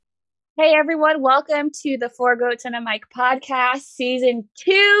Hey everyone, welcome to the Four Goats and a Mic podcast, season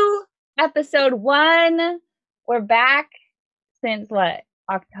 2, episode 1. We're back since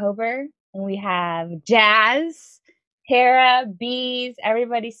October, and we have Jazz, Tara, Bees.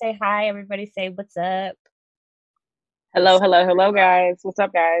 Everybody say hi. Everybody say what's up. Hello, guys. What's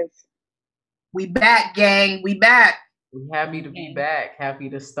up, guys? We back, gang. We back. We're happy to be back. Happy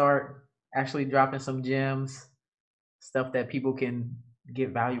to start actually dropping some gems, stuff that people can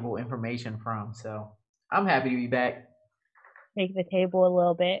get valuable information from. So I'm happy to be back. Take the table a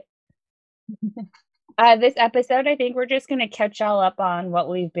little bit. This episode, I think we're just going to catch y'all up on what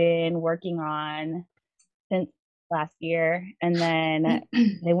we've been working on since last year. And then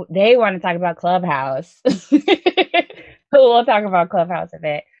they want to talk about Clubhouse. We'll talk about Clubhouse a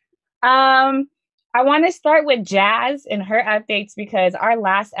bit. I want to start with Jazz and her updates because our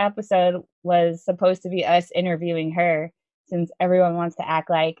last episode was supposed to be us interviewing her, since everyone wants to act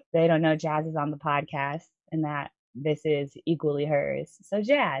like they don't know Jazz is on the podcast and that this is equally hers. So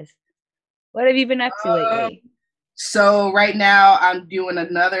Jazz, what have you been up to lately? So right now I'm doing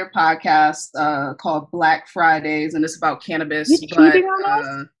another podcast called Black Fridays, and it's about cannabis. You cheating on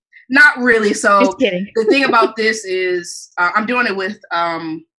us? Not really. So Just kidding. The thing about this is I'm doing it with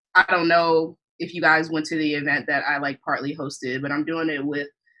I don't know if you guys went to the event that I partly hosted, but I'm doing it with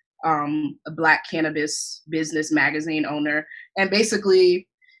a Black cannabis business magazine owner. And basically,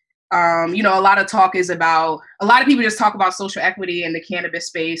 a lot of talk is about, a lot of people just talk about social equity in the cannabis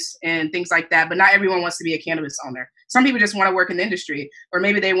space and things like that, but not everyone wants to be a cannabis owner. Some people just want to work in the industry, or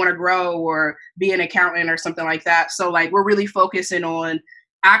maybe they want to grow or be an accountant or something like that. So we're really focusing on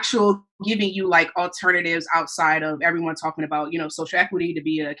actual giving you alternatives outside of everyone talking about, social equity to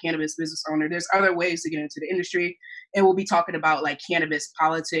be a cannabis business owner. There's other ways to get into the industry. And we'll be talking about cannabis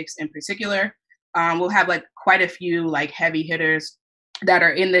politics in particular. We'll have quite a few heavy hitters that are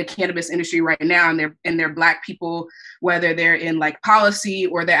in the cannabis industry right now, and they're Black people, whether they're in policy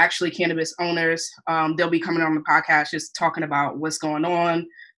or they're actually cannabis owners. They'll be coming on the podcast just talking about what's going on,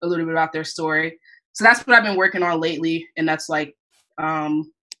 a little bit about their story. So that's what I've been working on lately, and that's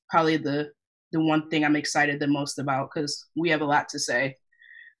probably the one thing I'm excited the most about, because we have a lot to say.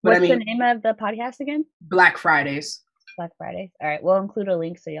 But What's the name of the podcast again? Black Fridays. Black Fridays. All right, we'll include a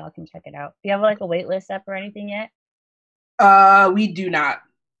link so y'all can check it out. Do you have a wait list up or anything yet? We do not.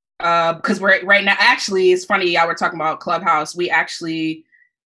 Because we're right now, actually, it's funny, y'all were talking about Clubhouse. We actually,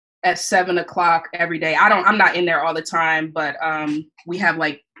 at 7:00 every day, I'm not in there all the time, but we have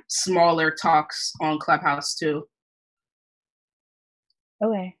smaller talks on Clubhouse too.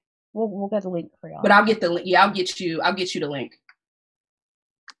 Okay. We'll get the link for y'all. But I'll get the link. Yeah, I'll get you the link.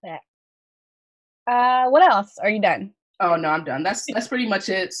 Yeah. What else? Are you done? Oh no, I'm done. That's pretty much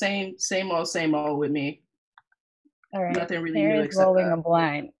it. Same old with me. All right. Nothing really new except rolling a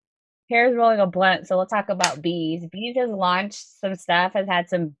blunt. Hair's rolling a blunt, so we'll talk about Bees. Bees has launched some stuff, has had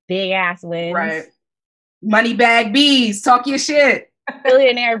some big ass wins. Right. Money bag Bees, talk your shit.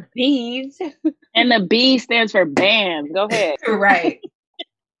 Billionaire Bees. And the B stands for bands. Go ahead. Right.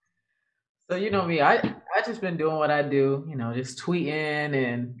 So you know me, I just been doing what I do, just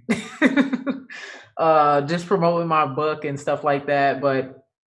tweeting and just promoting my book and stuff like that. But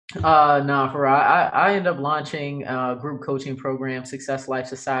for real, I end up launching a group coaching program, Success Life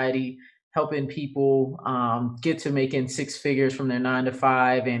Society, helping people get to making 6 figures from their 9 to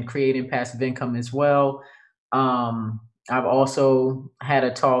 5 and creating passive income as well. I've also had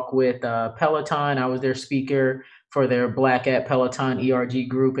a talk with Peloton. I was their speaker for their Black at Peloton ERG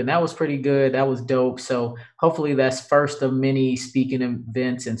group, and that was pretty good. That was dope. So hopefully that's first of many speaking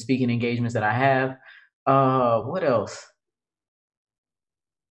events and speaking engagements that I have. What else?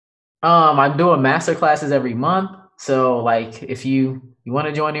 I'm doing master classes every month. So if you want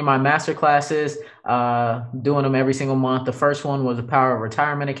to join in my master classes, doing them every single month. The first one was the Power of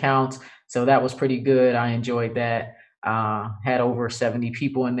Retirement Accounts. So that was pretty good. I enjoyed that. Had over 70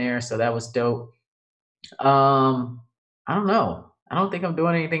 people in there. So that was dope. I don't know. I don't think I'm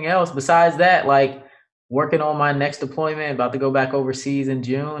doing anything else besides that, working on my next deployment, about to go back overseas in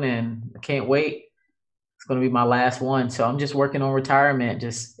June, and I can't wait. It's going to be my last one. So I'm just working on retirement,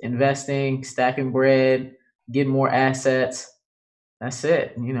 just investing, stacking bread, getting more assets. That's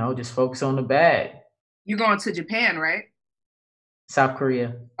it. Just focus on the bag. You're going to Japan, right? South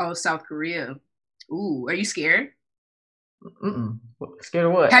Korea. Oh, South Korea. Ooh, are you scared? Scared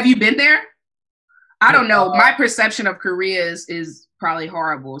of what? Have you been there? I don't know. My perception of Korea is probably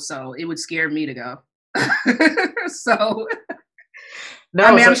horrible, so it would scare me to go. So, no,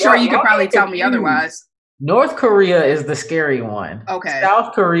 I'm sure you could probably tell me otherwise. North Korea is the scary one. Okay.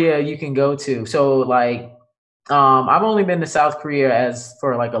 South Korea you can go to. So I've only been to South Korea as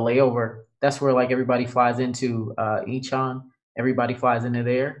for like a layover. That's where like everybody flies into Incheon. Everybody flies into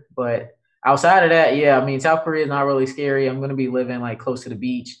there. But outside of that, yeah, I mean South Korea is not really scary. I'm gonna be living like close to the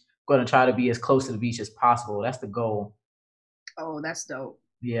beach. I'm gonna try to be as close to the beach as possible. That's the goal. Oh, that's dope.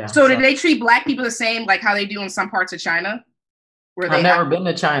 Yeah. So did they treat Black people the same like how they do in some parts of China? I've never been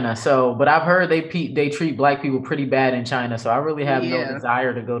to China, but I've heard they treat Black people pretty bad in China. So I really have no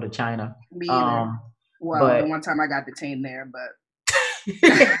desire to go to China. Me either. Well, the one time I got detained there, but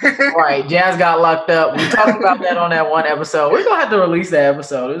right, Jazz got locked up. We talked about that on that one episode. We're gonna have to release that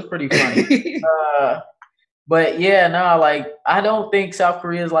episode. It was pretty funny. But yeah, no, like I don't think South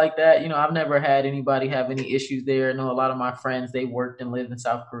Korea is like that. You know, I've never had anybody have any issues there. I know a lot of my friends, they worked and lived in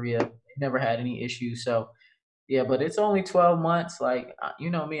South Korea. They never had any issues. So yeah, but it's only 12 months. Like, you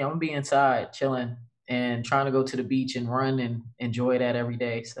know me, I'm gonna be inside chilling and trying to go to the beach and run and enjoy that every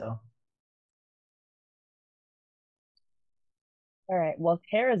day. So. All right. Well,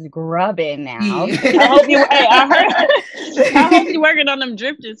 Tara's grubbing now. I hope you. Hey, I hope you working on them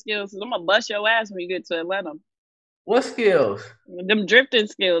drifting skills. Cause I'm gonna bust your ass when you get to Atlanta. What skills? Them drifting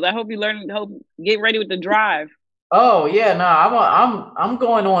skills. I hope you learn. Get ready with the drive. Oh yeah, no, I'm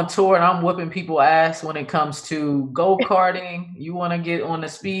going on tour and I'm whooping people ass when it comes to go-karting. You want to get on the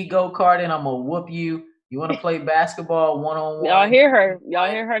speed go-karting, I'm gonna whoop you. You want to play basketball one-on-one? Y'all hear her. Y'all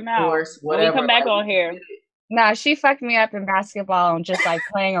hear her now. Course, whatever. When we come back on here. Nah, she fucked me up in basketball and just like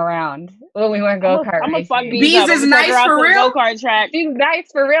playing around when we went go-kart. I'm gonna fuck Bees is nice for real. Go-kart track. She's nice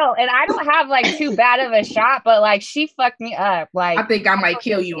for real, and I don't have like too bad of a shot, but like she fucked me up. Like I think I might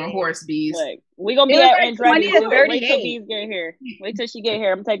kill you on horse, Bees. Like, we gonna be at like Andretti. 20 to 38. Wait till Bees get here. Wait till she get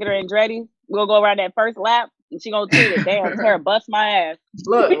here. I'm taking her Andretti. We'll go around that first lap, and she gonna tweet it. Damn, Tara, bust my ass.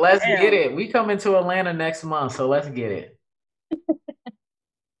 Look, let's get it. We coming to Atlanta next month, so let's get it.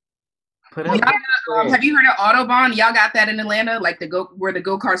 Have you heard of Autobahn? Y'all got that in Atlanta, like where the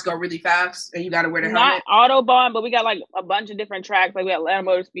go-karts go really fast and you got to wear the helmet? Not Autobahn, but we got like a bunch of different tracks. Like we got Atlanta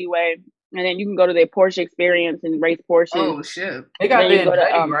Motor Speedway, and then you can go to the Porsche Experience and race Porsche. Oh shit! They got the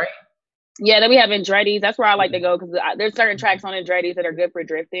Andretti, right? Yeah, then we have Andretti's. That's where I like to go because there's certain tracks on Andretti's that are good for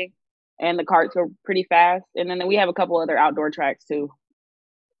drifting, and the carts are pretty fast. And then we have a couple other outdoor tracks too.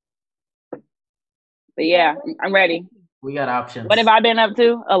 But yeah, I'm ready. We got options. What have I been up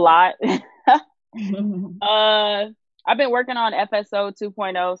to? A lot. I've been working on FSO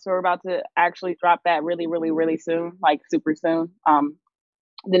 2.0, so we're about to actually drop that really, really, really soon, like super soon.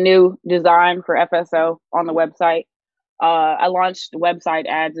 The new design for FSO on the website. I launched website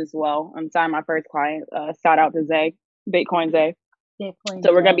ads as well and signed my first client. Shout out to Zay, Bitcoin Zay.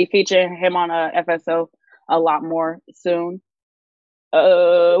 So we're gonna be featuring him on FSO a lot more soon.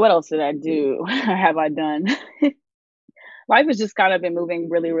 What else did I do? Have I done? Life has just kind of been moving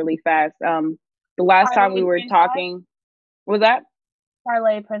really, really fast. The last time we were talking, was that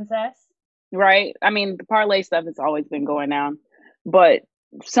Parlay Princess? Right. I mean, the parlay stuff has always been going down, but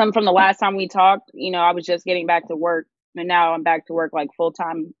from the last time we talked, you know, I was just getting back to work, and now I'm back to work like full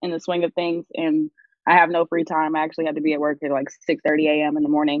time in the swing of things, and I have no free time. I actually had to be at work at like 6:30 a.m. in the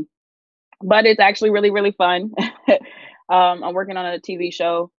morning, but it's actually really, really fun. I'm working on a TV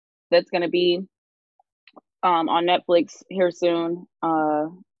show that's going to be on Netflix here soon.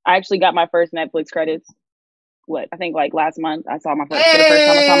 I actually got my first Netflix credits. I think like last month I saw for the first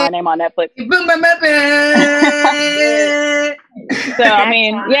time I saw my name on Netflix. So I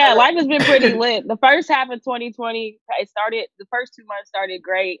mean, yeah, life has been pretty lit. The first half of 2020, the first 2 months started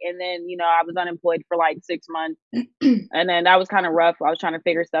great, and then you know I was unemployed for like 6 months, and then that was kind of rough. I was trying to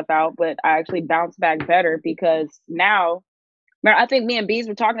figure stuff out, but I actually bounced back better because now. I think me and Bees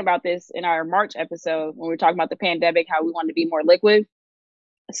were talking about this in our March episode when we were talking about the pandemic, how we wanted to be more liquid.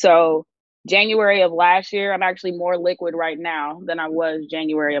 So January of last year, I'm actually more liquid right now than I was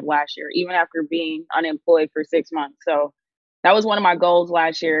January of last year, even after being unemployed for 6 months. So that was one of my goals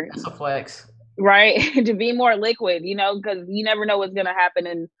last year. That's a flex. Right? To be more liquid, you know, because you never know what's going to happen.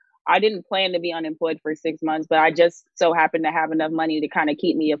 And I didn't plan to be unemployed for 6 months, but I just so happened to have enough money to kind of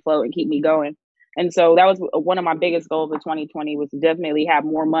keep me afloat and keep me going. And so that was one of my biggest goals of 2020 was to definitely have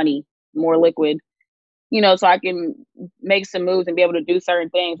more money, more liquid, you know, so I can make some moves and be able to do certain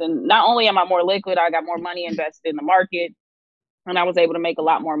things. And not only am I more liquid, I got more money invested in the market. And I was able to make a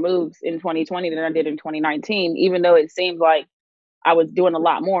lot more moves in 2020 than I did in 2019, even though it seemed like I was doing a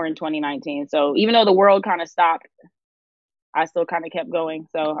lot more in 2019. So even though the world kind of stopped, I still kind of kept going.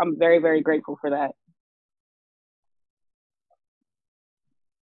 So I'm very, very grateful for that.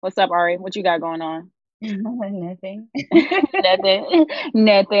 What's up, Ari? What you got going on? Nothing.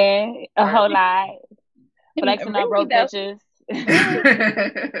 Nothing. A whole lot. Flexing up broke bitches.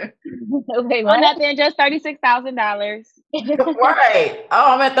 Wait, Oh, what? nothing, just $36,000. Right.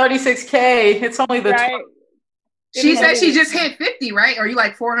 Oh, I'm at 36K. It's only the Right. She said she just hit 50, right? Are you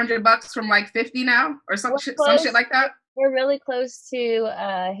like $400 from like 50 now, or some shit like that? We're really close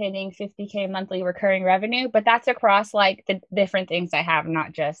to hitting 50K monthly recurring revenue, but that's across like the different things I have,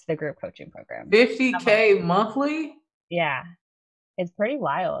 not just the group coaching program. 50K monthly? Yeah, it's pretty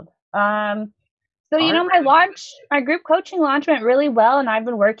wild. So you know, my group coaching launch went really well, and I've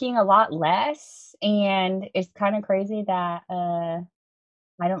been working a lot less, and it's kind of crazy that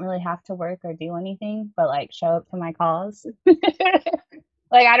I don't really have to work or do anything but like show up to my calls.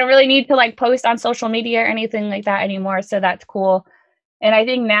 Like I don't really need to like post on social media or anything like that anymore, so that's cool. And I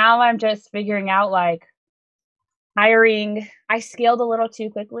think now I'm just figuring out like hiring. I scaled a little too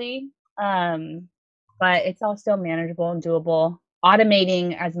quickly, but it's all still manageable and doable.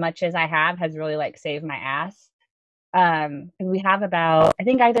 Automating as much as I have has really like saved my ass. We have about, I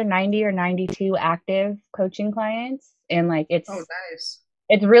think, either 90 or 92 active coaching clients, and like it's nice.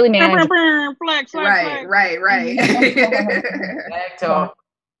 It's really manageable. Right. Back talk.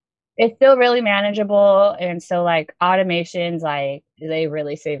 It's still really manageable, and so like automations, like they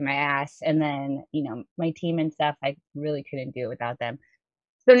really saved my ass. And then my team and stuff, I really couldn't do it without them.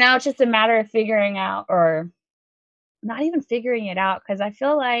 So now it's just a matter of figuring out, or not even figuring it out, because I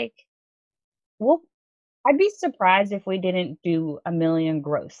feel like, well, I'd be surprised if we didn't do 1 million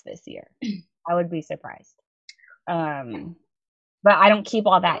gross this year. I would be surprised. But I don't keep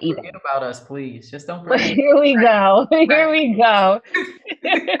all that either. Forget about us, please. Just don't forget. Here we go. Here we go.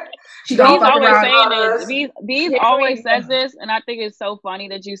 Bees always saying this. Bees always says this, and I think it's so funny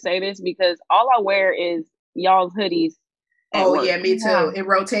that you say this, because all I wear is y'all's hoodies. Oh yeah, me too. Yeah. In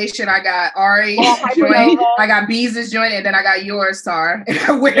rotation, I got Ari's joint, I got Bees' joint, and then I got yours, Tar. And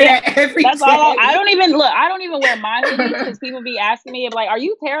I wear that every That's day. all. I don't even wear my hoodies, because people be asking me, like, "Are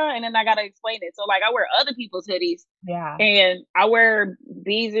you Tara?" And then I gotta explain it. So like, I wear other people's hoodies. Yeah. And I wear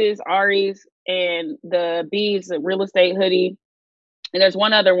Bees', Ari's, and the Bees real estate hoodie. And there's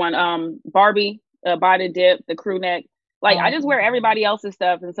one other one, Barbie, by the dip, the crew neck. Like, I just wear everybody else's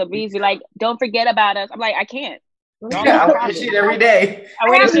stuff. And so Bees be like, "Don't forget about us." I'm like, I can't. I wear this shit every day.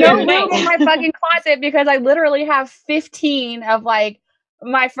 I have no room in my fucking closet, because I literally have 15 of like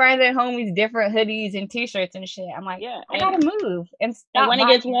my friends and homies different hoodies and t-shirts and shit. I'm like, I gotta move and stop. And when it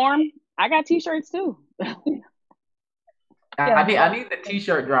gets warm, I got t-shirts too. I need the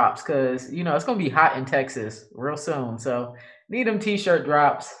t-shirt drops, because it's gonna be hot in Texas real soon. So need them t-shirt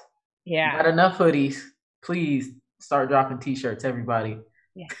drops. Yeah. Got enough hoodies. Please start dropping t-shirts, everybody.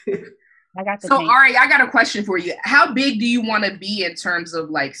 Yeah. I got so Ari, I got a question for you. How big do you want to be in terms of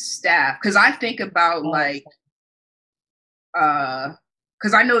like staff? Because I think about like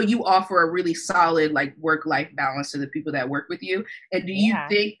because I know you offer a really solid like work-life balance to the people that work with you. And do you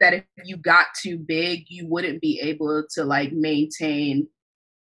think that if you got too big, you wouldn't be able to like maintain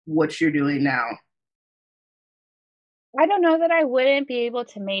what you're doing now? I don't know that I wouldn't be able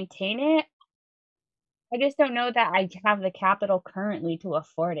to maintain it. I just don't know that I have the capital currently to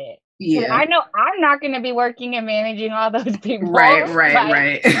afford it. Yeah. I know I'm not going to be working and managing all those people.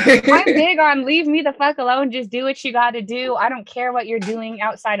 Right. I'm big on leave me the fuck alone. Just do what you got to do. I don't care what you're doing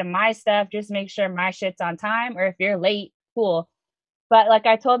outside of my stuff. Just make sure my shit's on time. Or if you're late, cool. But like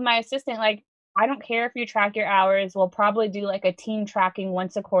I told my assistant, like, I don't care if you track your hours. We'll probably do like a team tracking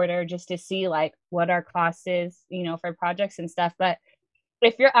once a quarter just to see like what our cost is, for projects and stuff. But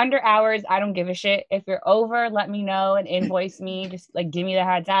if you're under hours, I don't give a shit. If you're over, let me know and invoice me. Just like give me the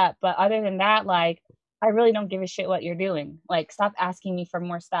heads up. But other than that, like, I really don't give a shit what you're doing. Like, stop asking me for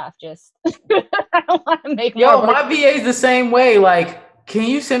more stuff. Just I don't want to make more. My VA is the same way. Like, can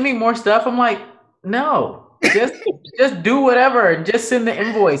you send me more stuff? I'm like, no. Just do whatever and just send the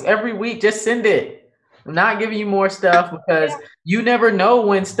invoice every week. Just send it. I'm not giving you more stuff, because you never know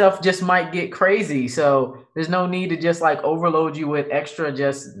when stuff just might get crazy. So there's no need to just like overload you with extra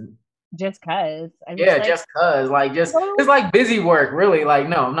just cause. It's like busy work, really. Like,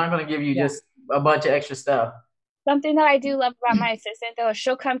 no, I'm not going to give you just a bunch of extra stuff. Something that I do love about my assistant, though, is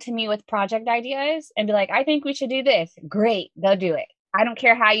she'll come to me with project ideas and be like, I think we should do this. Great. They'll do it. I don't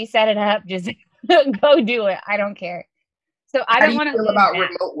care how you set it up. Just go do it. I don't care. So I don't want to feel about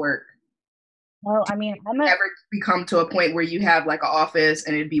remote work. Well, I mean, ever become to a point where you have like an office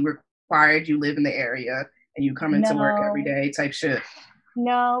and it'd be required you live in the area and you come into work every day type shit?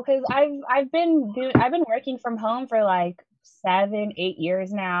 No, because I've been working from home for like 7-8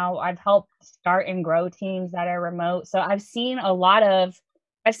 years now. I've helped start and grow teams that are remote, so I've seen a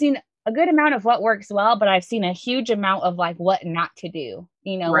good amount of what works well, but I've seen a huge amount of like what not to do.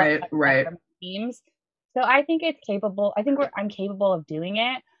 Right. Teams. So I think it's capable. I think I'm capable of doing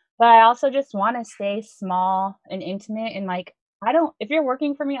it, but I also just want to stay small and intimate. And like, if you're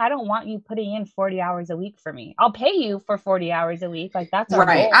working for me, I don't want you putting in 40 hours a week for me. I'll pay you for 40 hours a week. Like, that's our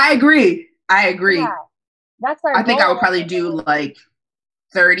Right. goal. I agree. Yeah, that's our goal. I think I would probably do like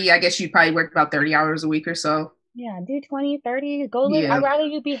 30. I guess you'd probably work about 30 hours a week or so. Yeah, do 20, 30, go live. Yeah. I'd rather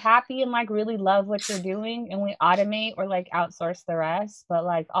you be happy and like really love what you're doing and we automate or like outsource the rest. But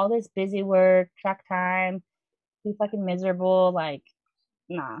like all this busy work, track time, be fucking miserable. Like,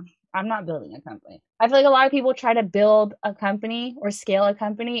 nah, I'm not building a company. I feel like a lot of people try to build a company or scale a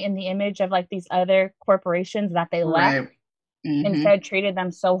company in the image of like these other corporations that they left Right. Mm-hmm. instead treated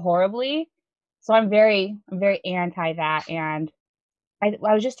them so horribly. So I'm very anti that. And I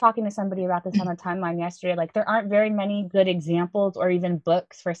was just talking to somebody about this on a timeline yesterday. Like, there aren't very many good examples or even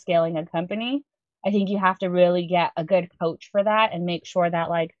books for scaling a company. I think you have to really get a good coach for that and make sure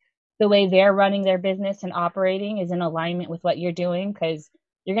that like the way they're running their business and operating is in alignment with what you're doing, because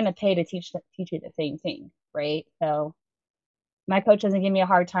you're going to pay to teach you the same thing, right? So my coach doesn't give me a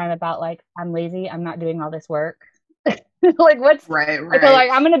hard time about like, I'm lazy, I'm not doing all this work. Like, what's right. So like,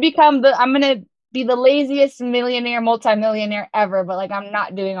 I'm gonna be the laziest multimillionaire ever, but like, I'm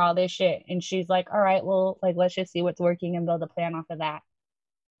not doing all this shit. And she's like, all right, well, like, let's just see what's working and build a plan off of that.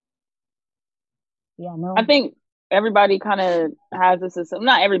 Yeah, no. I think everybody kind of has this,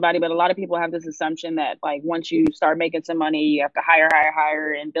 not everybody, but a lot of people have this assumption that like once you start making some money, you have to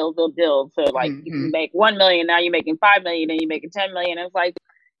hire and build. So like you make 1 million, now you're making 5 million, then you're making 10 million. And it's like,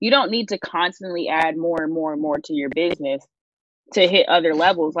 you don't need to constantly add more and more and more to your business to hit other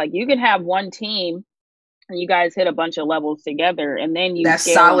levels. Like, you can have one team and you guys hit a bunch of levels together, and then you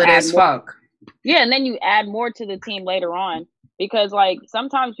that's solid as fuck. Yeah, and then you add more to the team later on, because like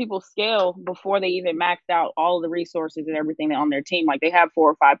sometimes people scale before they even maxed out all of the resources and everything on their team. Like, they have 4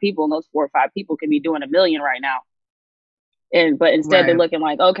 or 5 people, and those 4 or 5 people could be doing $1 million right now. But instead they're looking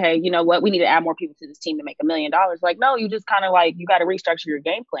like, okay, you know what, we need to add more people to this team to make $1 million. Like, no, you just kind of like, you got to restructure your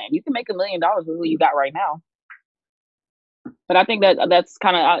game plan. You can make $1 million with who you got right now. But I think that's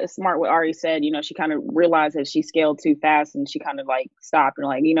kind of smart what Ari said. You know, she kind of realized that she scaled too fast, and she kind of like stopped and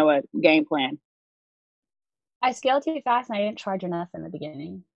like, you know what, game plan. I scaled too fast and I didn't charge enough in the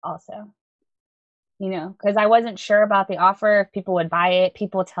beginning also. You know, because I wasn't sure about the offer, if people would buy it.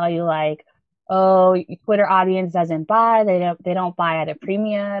 People tell you like, oh, Twitter audience doesn't buy, they don't buy at a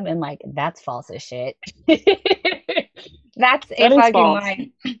premium, and like, that's false as shit. That's a fucking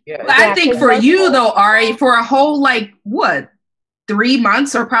lie. Yeah. I think for you though, Ari, for a whole like what, 3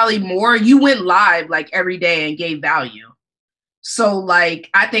 months or probably more, you went live like every day and gave value. So like,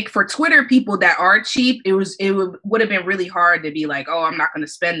 I think for Twitter people that are cheap, it would have been really hard to be like, oh, I'm not going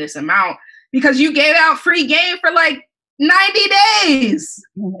to spend this amount, because you gave out free game for like 90 days.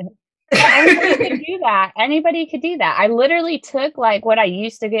 Anybody could do that. Anybody could do that. I literally took like what I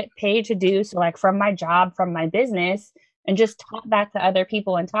used to get paid to do, so like from my job, from my business, and just taught that to other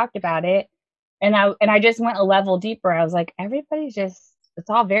people and talked about it. And I just went a level deeper. I was like, it's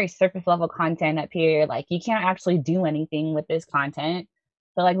all very surface level content up here. Like, you can't actually do anything with this content.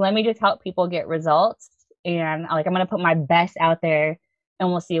 So like, let me just help people get results. And like, I'm going to put my best out there and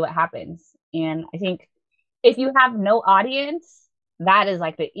we'll see what happens. And I think if you have no audience, that is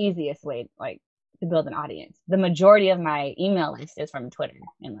like the easiest way like to build an audience. The majority of my email list is from Twitter,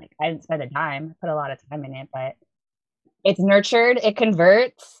 and like, I didn't spend a dime. I put a lot of time in it, but it's nurtured, it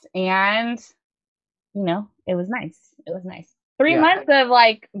converts, and you know, it was nice. 3 months of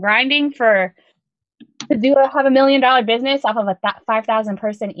like grinding have a $1 million business off of a 5,000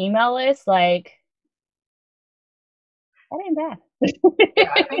 person email list. Like, that ain't bad.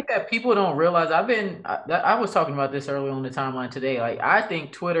 Yeah, I think that people don't realize. I was talking about this earlier on the timeline today. Like, I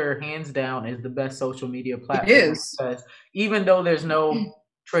think Twitter, hands down, is the best social media platform. It is. Because even though there's no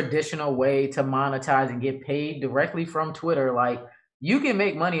traditional way to monetize and get paid directly from Twitter, like, you can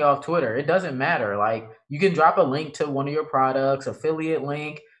make money off Twitter. It doesn't matter. Like, you can drop a link to one of your products, affiliate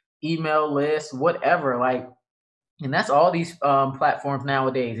link, email list, whatever. Like, and that's all these platforms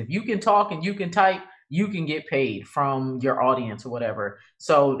nowadays. If you can talk and you can type, you can get paid from your audience or whatever.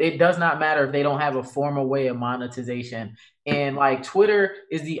 So it does not matter if they don't have a formal way of monetization. And like, Twitter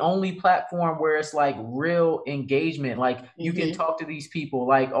is the only platform where it's like real engagement. Like, you can talk to these people.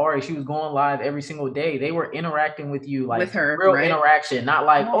 Like, Ari, she was going live every single day. They were interacting with you, like, with her, real interaction, not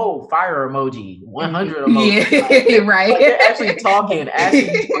like, oh, fire emoji, 100 emoji. Yeah, right. Like, they're actually talking,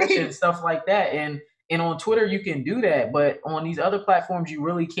 asking questions, stuff like that. And on Twitter, you can do that. But on these other platforms, you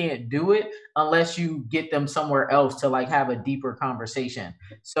really can't do it unless you get them somewhere else to like have a deeper conversation.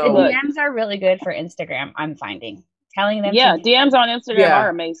 So DMs are really good for Instagram, I'm finding. Telling them DMs on Instagram are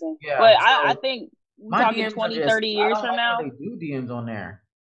amazing. Yeah, but I think My talking DMs 20, are just, 30 I years don't from like how now. they do DMs on there.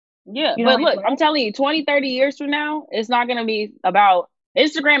 Yeah, You but know, look, like, I'm telling you, 20, 30 years from now, it's not going to be about,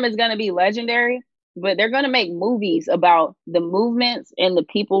 Instagram is going to be legendary, but they're going to make movies about the movements and the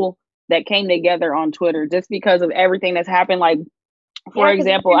people that came together on Twitter just because of everything that's happened. Like, for yeah, 'cause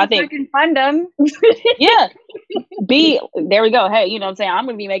example, I think, fucking fund them. yeah, B, there we go. Hey, you know what I'm saying? I'm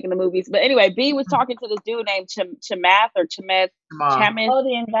going to be making the movies. But anyway, B was talking to this dude named Chamath or Chamath, Oh,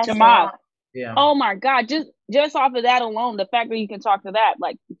 the investor. Chamath. Yeah. Oh my God, just off of that alone, the fact that you can talk to that,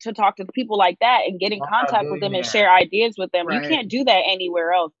 like to talk to people like that and get in contact with them and share ideas with them, you can't do that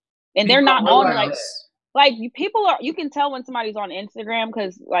anywhere else. And they're not on like people are, you can tell when somebody's on Instagram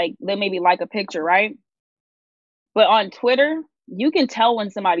because like they maybe like a picture, right? But on Twitter, you can tell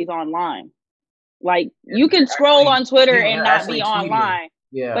when somebody's online. Like you can scroll on Twitter and not be online.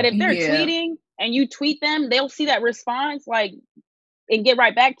 Yeah. But if they're tweeting and you tweet them, they'll see that response like and get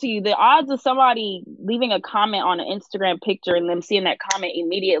right back to you. The odds of somebody leaving a comment on an Instagram picture and them seeing that comment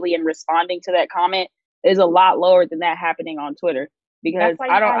immediately and responding to that comment is a lot lower than that happening on Twitter. Because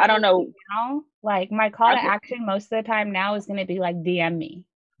I don't know. Now, like my call to action most of the time now is going to be like DM me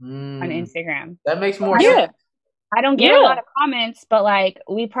on Instagram. That makes more sense. I don't get a lot of comments, but like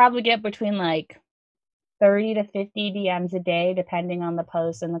we probably get between like 30 to 50 DMs a day, depending on the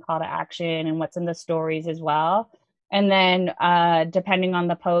post and the call to action and what's in the stories as well. And then depending on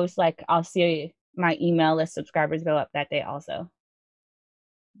the post, like I'll see my email list subscribers go up that day also.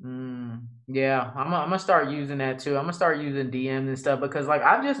 Yeah, I'm gonna start using that too. I'm gonna start using DMs and stuff because like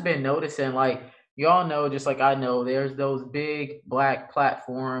I've just been noticing, like y'all know, just like I know, there's those big black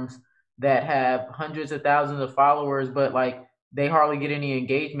platforms that have hundreds of thousands of followers, but like they hardly get any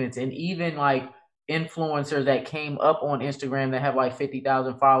engagements. And even like influencers that came up on Instagram that have like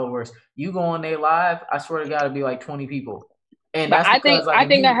 50,000 followers, you go on their live, I swear to God, it'd be like 20 people. And but that's because I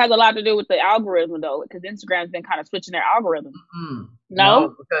think that has a lot to do with the algorithm though, because Instagram's been kind of switching their algorithm.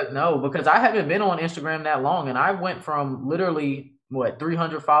 No, because I haven't been on Instagram that long, and I went from literally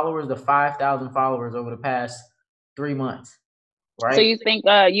 300 followers to 5,000 followers over the past 3 months. Right. So you think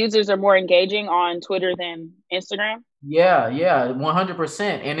users are more engaging on Twitter than Instagram? Yeah, 100%.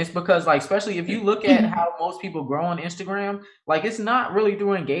 And it's because like, especially if you look at how most people grow on Instagram, like it's not really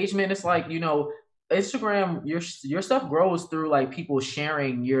through engagement. It's like, you know, Instagram, your stuff grows through like people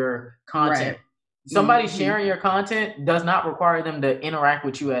sharing your content. Right. Somebody sharing your content does not require them to interact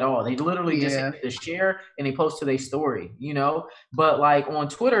with you at all. They literally just hit the share and they post to their story, you know. But like on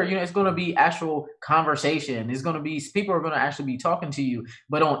Twitter, you know, it's going to be actual conversation. It's going to be, people are going to actually be talking to you.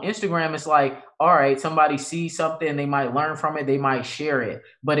 But on Instagram, it's like, all right, somebody sees something, they might learn from it, they might share it.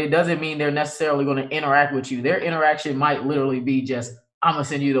 But it doesn't mean they're necessarily going to interact with you. Their interaction might literally be just, I'm gonna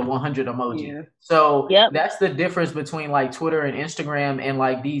send you the 100 emoji. Yeah. So that's the difference between like Twitter and Instagram and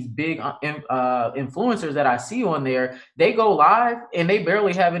like these big influencers that I see on there. They go live and they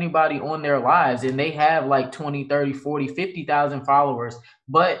barely have anybody on their lives, and they have like 20, 30, 40, 50,000 followers.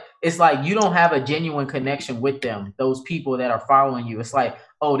 But it's like you don't have a genuine connection with them, those people that are following you. It's like,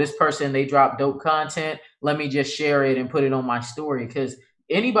 oh, this person, they drop dope content. Let me just share it and put it on my story. Because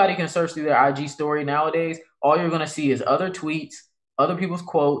anybody can search through their IG story nowadays. All you're gonna see is other tweets, other people's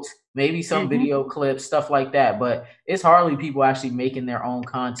quotes, maybe some video clips, stuff like that. But it's hardly people actually making their own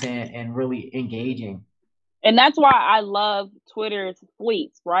content and really engaging. And that's why I love Twitter's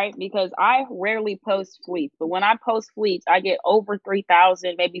fleets, right? Because I rarely post fleets, but when I post fleets, I get over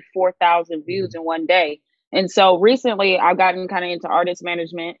 3,000, maybe 4,000 views in one day. And so recently I've gotten kind of into artist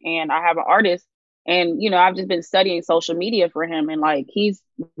management, and I have an artist, and, you know, I've just been studying social media for him, and like he's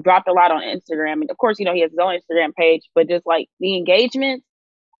dropped a lot on Instagram. And of course, you know, he has his own Instagram page, but just like the engagement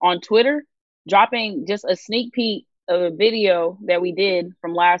on Twitter, dropping just a sneak peek of a video that we did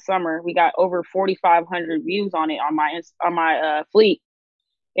from last summer, we got over 4,500 views on it on my fleet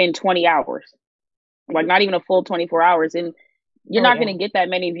in 20 hours. Like not even a full 24 hours. And you're not going to get that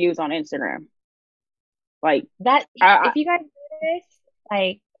many views on Instagram. Like that. If you guys do this,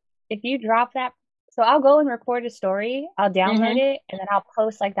 like if you drop that, so I'll go and record a story, I'll download it, and then I'll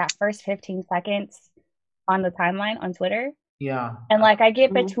post like that first 15 seconds on the timeline on Twitter. Yeah. And like I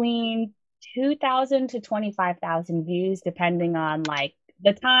get between 2,000 to 25,000 views, depending on like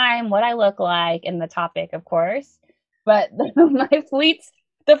the time, what I look like, and the topic, of course. But the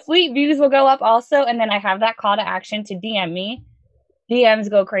fleet views will go up also. And then I have that call to action to DM me. DMs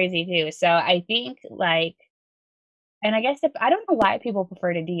go crazy too. So I think like, and I guess I don't know why people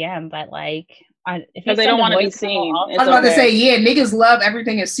prefer to DM, but like, because they don't want to be seen. I was about to say, niggas love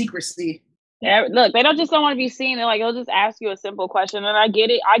everything in secrecy. Yeah, look, they don't want to be seen. They're like, they'll just ask you a simple question. And I get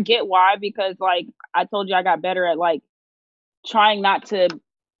it. I get why, because like I told you, I got better at like trying not to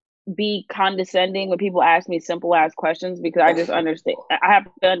be condescending when people ask me simple ass questions, because I just understand. I have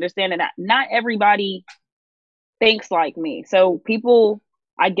to understand that not everybody thinks like me. So people,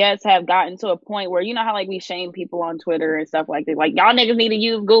 I guess, have gotten to a point where, you know how like we shame people on Twitter and stuff like that, like y'all niggas need to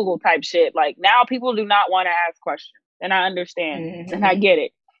use Google type shit. Like now people do not want to ask questions, and I understand and I get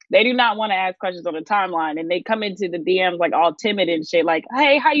it. They do not want to ask questions on the timeline, and they come into the DMs like all timid and shit, like,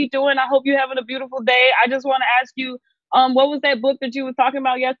 hey, how you doing? I hope you're having a beautiful day. I just want to ask you, what was that book that you were talking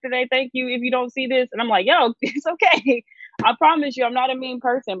about yesterday? Thank you. If you don't see this, and I'm like, yo, it's okay. I promise you, I'm not a mean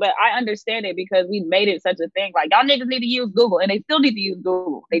person, but I understand it because we made it such a thing. Like, y'all niggas need to use Google, and they still need to use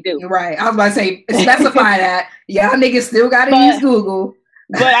Google. They do. Right. I was about to say, specify that. Y'all niggas still got to use Google.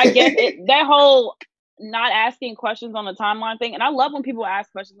 But I guess that whole not asking questions on the timeline thing, and I love when people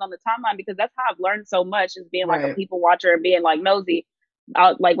ask questions on the timeline, because that's how I've learned so much, is being like a people watcher and being like nosy.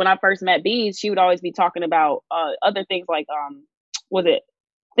 Like when I first met Bees, she would always be talking about other things like I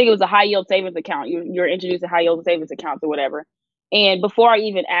think it was a high yield savings account. You're introduced to high yield savings accounts or whatever. And before I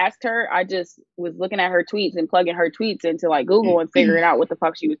even asked her, I just was looking at her tweets and plugging her tweets into like Google and figuring out what the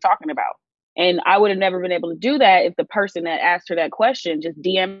fuck she was talking about. And I would have never been able to do that if the person that asked her that question just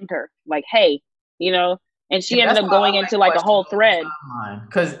DM'd her like, hey, you know, and she ended up going into like a whole thread.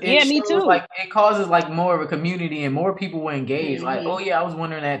 Because me too. Like it causes like more of a community and more people will engage. Like, oh yeah, I was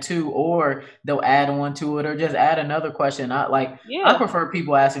wondering that too. Or they'll add on to it or just add another question. I prefer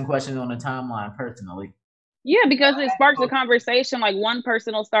people asking questions on the timeline personally. Yeah, because it sparks a conversation. Like one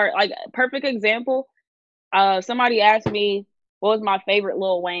person will start, like perfect example. Somebody asked me, what was my favorite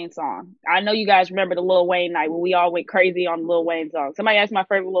Lil Wayne song? I know you guys remember the Lil Wayne night when we all went crazy on Lil Wayne song. Somebody asked my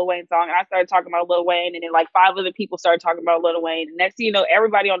favorite Lil Wayne song, and I started talking about Lil Wayne, and then like 5 other people started talking about Lil Wayne. And next thing you know,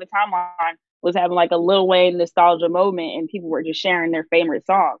 everybody on the timeline was having like a Lil Wayne nostalgia moment, and people were just sharing their favorite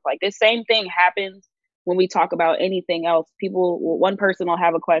songs. Like this same thing happens when we talk about anything else. One person will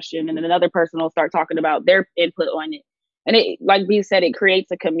have a question, and then another person will start talking about their input on it. And it, like B said, it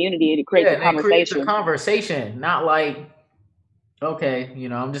creates a community. It creates a conversation. It creates a conversation, not like, okay, you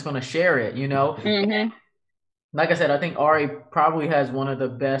know, I'm just going to share it, you know? Like I said, I think Ari probably has one of the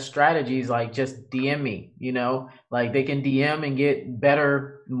best strategies, like just DM me, you know? Like they can DM and get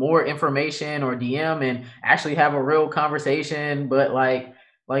more information, or DM and actually have a real conversation. But like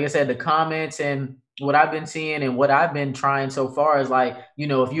I said, the comments and what I've been seeing and what I've been trying so far is like, you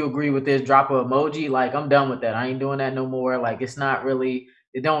know, if you agree with this, drop an emoji. Like I'm done with that. I ain't doing that no more. Like it's not really,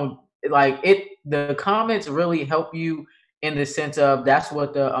 the comments really help you in the sense of that's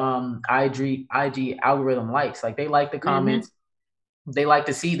what the IG algorithm likes. Like they like the comments. They like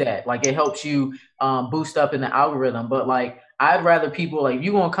to see that. Like it helps you boost up in the algorithm. But like I'd rather people, like, if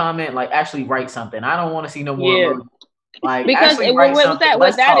you want to comment, like actually write something. I don't want to see no more like, because with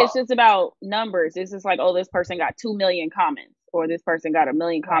that it's just about numbers. It's just like, oh, this person got 2 million comments, or this person got 1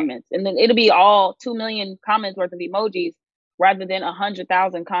 million comments, and then it'll be all 2 million comments worth of emojis, rather than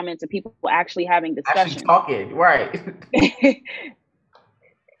 100,000 comments of people actually having discussion. Actually talking, right.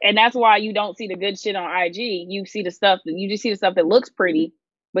 And that's why you don't see the good shit on IG. You see the stuff that looks pretty,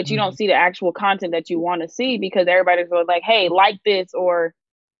 but you don't see the actual content that you want to see, because everybody's like, hey, like this, or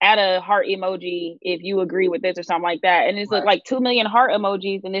add a heart emoji if you agree with this, or something like that. And it's like 2 million heart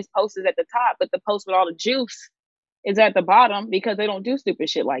emojis, and this post is at the top, but the post with all the juice is at the bottom, because they don't do stupid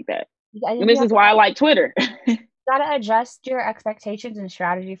shit like that. And this is why I like Twitter. Gotta adjust your expectations and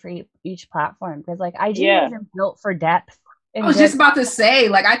strategy for each platform, because like IG isn't built for depth. I was just about to say,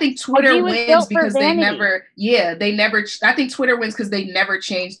 like, I think Twitter wins because I think Twitter wins because they never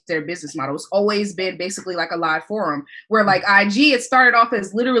changed their business model. It's always been basically like a live forum, where like IG, it started off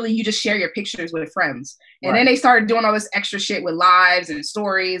as literally you just share your pictures with friends. And then they started doing all this extra shit with lives and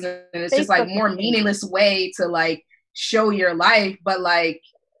stories. And it's just like more meaningless way to like show your life. But like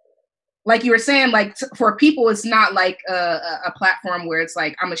you were saying, like for people, it's not like a platform where it's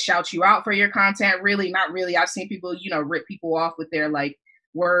like, I'm gonna shout you out for your content. Really, not really. I've seen people, you know, rip people off with their like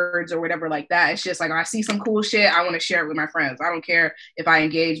words or whatever like that. It's just like, I see some cool shit, I want to share it with my friends. I don't care if I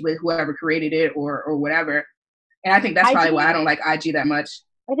engage with whoever created it or whatever. And I think that's probably why I don't like IG that much.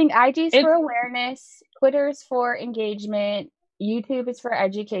 I think IG is for awareness, Twitter's for engagement, YouTube is for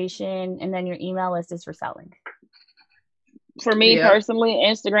education, and then your email list is for selling. For me personally,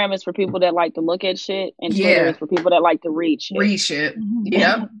 Instagram is for people that like to look at shit, and Twitter is for people that like to read shit. Read shit.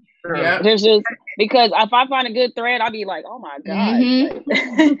 Yeah. There's just, because if I find a good thread, I'll be like, oh my God.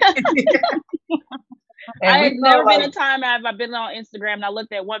 I had never been a time I've been on Instagram and I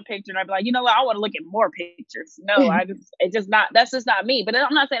looked at one picture and I'd be like, you know what, I want to look at more pictures. No, that's just not me. But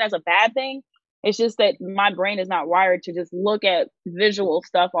I'm not saying that's a bad thing. It's just that my brain is not wired to just look at visual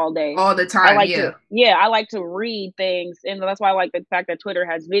stuff all day. All the time, I like to read things, and that's why I like the fact that Twitter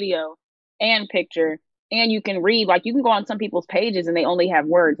has video and picture, and you can read. Like, you can go on some people's pages and they only have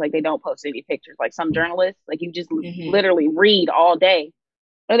words, like they don't post any pictures. Like some journalists, like you just literally read all day.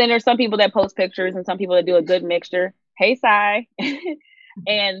 And then there's some people that post pictures and some people that do a good mixture. Hey, Sai.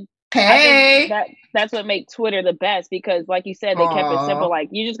 And hey, that's what makes Twitter the best, because like you said, they kept it simple. Like,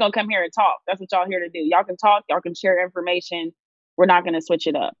 you just gonna come here and talk. That's what y'all here to do. Y'all can talk, y'all can share information. We're not gonna switch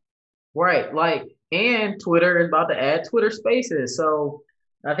it up. Right. Like, and Twitter is about to add Twitter Spaces. So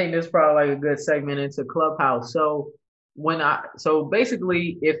I think this is probably like a good segment into Clubhouse. So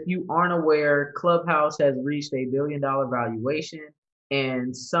basically, if you aren't aware, Clubhouse has reached $1 billion valuation,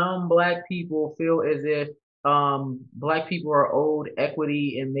 and some Black people feel as if Black people are owed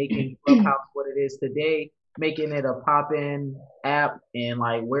equity in making Clubhouse what it is today, making it a pop-in app and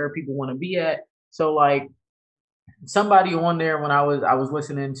like where people want to be at. So like, somebody on there, when I was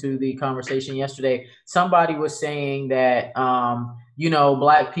listening to the conversation yesterday, somebody was saying that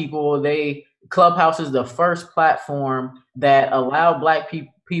Black people, Clubhouse is the first platform that allowed Black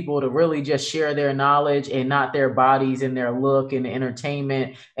people to really just share their knowledge and not their bodies and their look and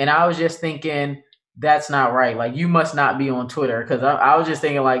entertainment. And I was just thinking, that's not right. Like, you must not be on Twitter, because I was just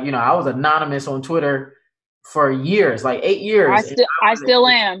thinking, like, I was anonymous on Twitter for years, like 8 years. I still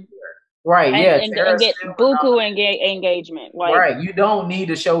am. Right, yeah. And get buku engagement. Like, right, you don't need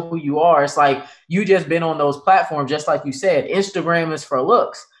to show who you are. It's like, you just been on those platforms, just like you said. Instagram is for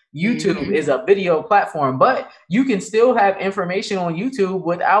looks. YouTube is a video platform, but you can still have information on YouTube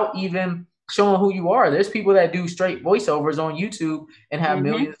without even showing who you are. There's people that do straight voiceovers on YouTube and have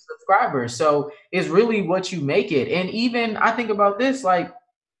millions of subscribers. So it's really what you make it. And even I think about this, like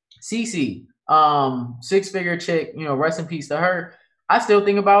Cece, six-figure chick, rest in peace to her. I still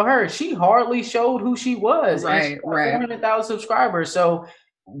think about her. She hardly showed who she was. Right. 400,000 subscribers. So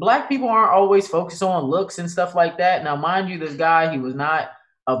Black people aren't always focused on looks and stuff like that. Now, mind you, this guy, he was not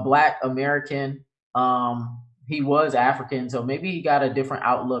a Black American. He was African, so maybe he got a different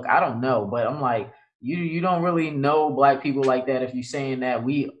outlook. I don't know, but I'm like, you don't really know Black people like that if you're saying that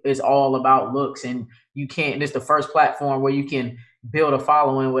it's all about looks, and you can't. It's the first platform where you can build a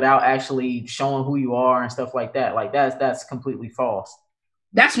following without actually showing who you are and stuff like that. Like, that's completely false.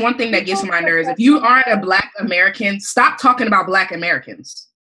 That's one thing that gets on my nerves. If you aren't a Black American, stop talking about Black Americans.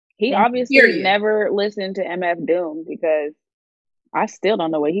 He obviously never listened to MF Doom, because I still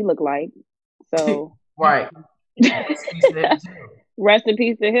don't know what he looked like. So right. Rest in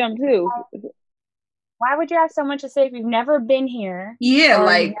peace to him too. Why would you have so much to say if you've never been here? Yeah,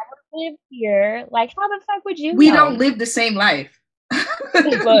 like, never lived here. Like, how the fuck would you? We don't live the same life.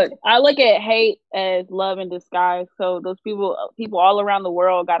 But I look at hate as love in disguise. So those people all around the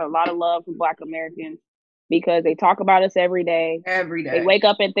world got a lot of love for Black Americans, because they talk about us every day. Every day. They wake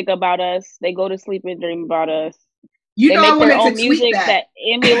up and think about us. They go to sleep and dream about us. They make their own music that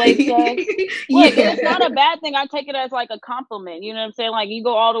emulates us. Look, it's not a bad thing. I take it as like a compliment. You know what I'm saying? Like, you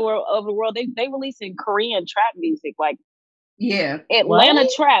go all over the world. They releasing Korean trap music. Like, Atlanta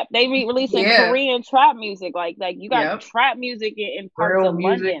trap. They releasing Korean trap music. Like you got trap music in parts real of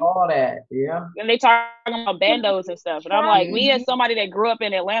music, London. all that, yeah. And they talking about bandos and stuff. And I'm like, me as somebody that grew up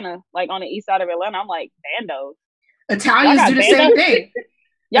in Atlanta, like on the east side of Atlanta, I'm like, bandos. Italians do the same thing.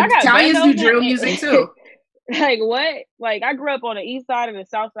 Italians do drill music too. Like, what? Like, I grew up on the east side and the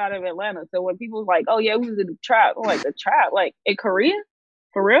south side of Atlanta. So when people like, oh yeah, who's in the trap? I'm like, the trap? Like, in Korea?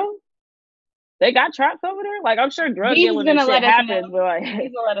 For real? They got traps over there? Like, I'm sure drug dealing and shit happens, but like,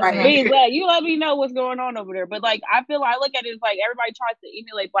 you let me know what's going on over there. But like, I look at it as like, everybody tries to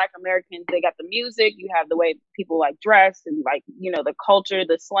emulate Black Americans. They got the music, you have the way people like dress, and like, the culture,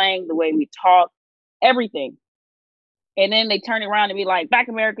 the slang, the way we talk, everything. And then they turn around and be like, Black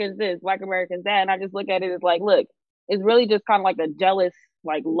Americans this, Black Americans that. And I just look at it as like, look, it's really just kind of like a jealous,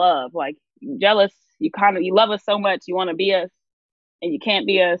 like, love. Like, jealous, you love us so much, you want to be us, and you can't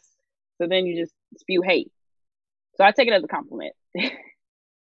be us. So then you just spew hate. So I take it as a compliment.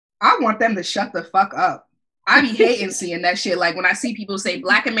 I want them to shut the fuck up. I be hating seeing that shit. Like, when I see people say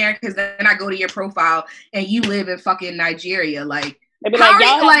Black Americans, then I go to your profile and you live in fucking Nigeria. Like, they be like,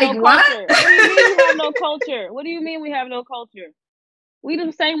 y'all have no culture. What do you mean we have no culture? What do you mean we have no culture? We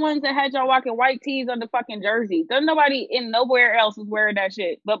the same ones that had y'all walking white tees under fucking jerseys. There's nobody nowhere else is wearing that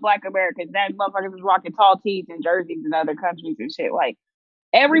shit but Black Americans. That motherfuckers is rocking tall tees and jerseys in other countries and shit. Like,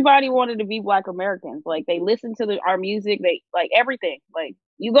 everybody wanted to be Black Americans. Like, they listen to our music. They like everything. Like,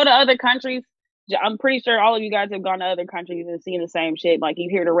 you go to other countries, I'm pretty sure all of you guys have gone to other countries and seen the same shit. Like you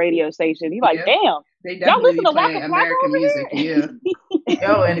hear the radio station, you like, damn, they y'all definitely listen be to playing Waka Flocka American over music. here? Yeah.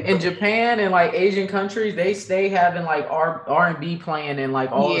 Yo, in Japan and like Asian countries, they stay having like R&B playing in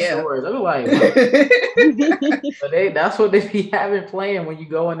like all the stores. I was like, but that's what they be having playing when you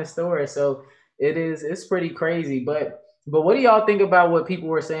go in the store. So it's pretty crazy. But what do y'all think about what people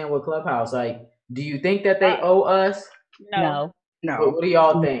were saying with Clubhouse? Like, do you think that they owe us? No. What do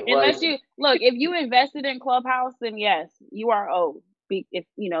y'all think? Unless you look, if you invested in Clubhouse, then yes, you are owed. If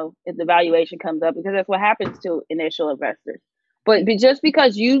if the valuation comes up, because that's what happens to initial investors. But just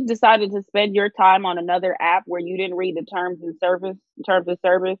because you decided to spend your time on another app where you didn't read the terms of service,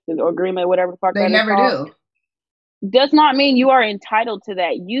 or agreement, whatever the fuck they that never is called, do. does not mean you are entitled to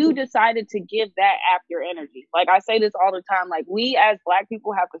that. You decided to give that app your energy. Like I say this all the time, like we as Black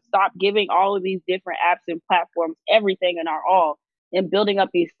people have to stop giving all of these different apps and platforms everything and our all, and building up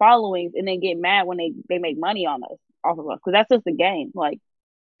these followings, and then get mad when they make money on us, off of us, because that's just the game. Like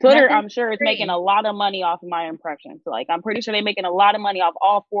Twitter, I'm sure is making a lot of money off of my impressions. Like I'm pretty sure they're making a lot of money off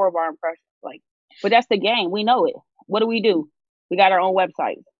all 4 of our impressions. Like, but that's the game. We know it. What do? We got our own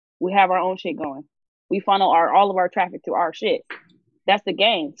websites. We have our own shit going. We funnel all of our traffic to our shit. That's the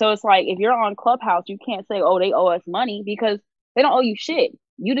game. So it's like if you're on Clubhouse, you can't say, oh, they owe us money, because they don't owe you shit.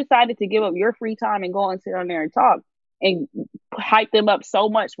 You decided to give up your free time and go and sit on there and talk and hype them up so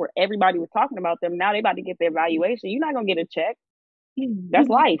much where everybody was talking about them. Now they about to get their valuation. You're not gonna get a check. That's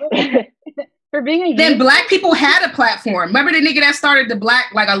life. For being then Black people had a platform. Remember the nigga that started the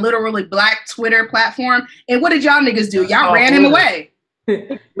a literally Black Twitter platform? And what did y'all niggas do? Y'all ran him away.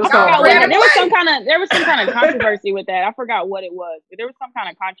 There was some kind of controversy with that. I forgot what it was, but there was some kind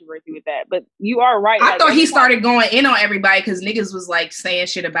of controversy with that. But you are right. I thought he started going in on everybody because niggas was like saying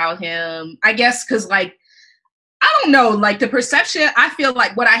shit about him. I guess because like, I don't know, like the perception, I feel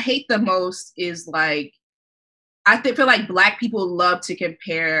like what I hate the most is like, feel like Black people love to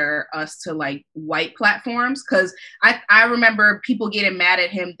compare us to like white platforms, because I remember people getting mad at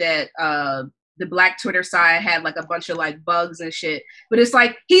him that the Black Twitter side had like a bunch of like bugs and shit, but it's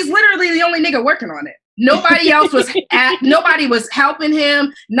like he's literally the only nigga working on it. Nobody else was nobody was helping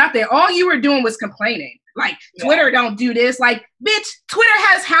him. Nothing. All you were doing was complaining. Like Twitter don't do this. Like, bitch, Twitter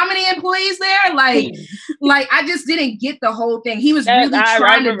has how many employees there? Like I just didn't get the whole thing. He was really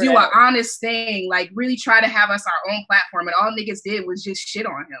trying to do an honest thing, like really try to have us our own platform, and all niggas did was just shit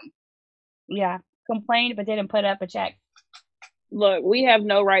on him. Yeah, complained but didn't put up a check. Look, we have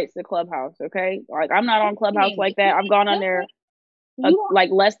no rights to Clubhouse, okay? Like I'm not on Clubhouse like that. I've gone on there like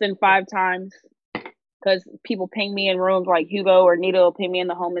less than 5 times. Because people ping me in rooms, like Hugo or Nita will ping me in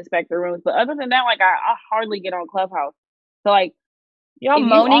the home inspector rooms. But other than that, like I hardly get on Clubhouse. So like y'all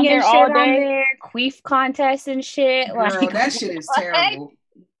moaning and shit on there, queef contests and shit. Girl, like that shit is terrible.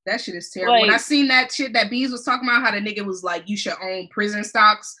 That shit is terrible. Like, when I seen that shit that Bees was talking about, how the nigga was like, you should own prison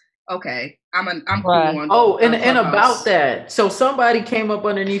stocks. Okay, I'm cool on. Oh, and about that, so somebody came up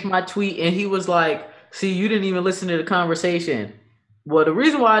underneath my tweet and he was like, "See, you didn't even listen to the conversation." Well, the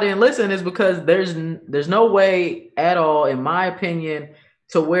reason why I didn't listen is because there's no way at all, in my opinion,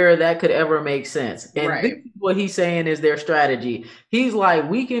 to where that could ever make sense. And this is what he's saying is their strategy. He's like,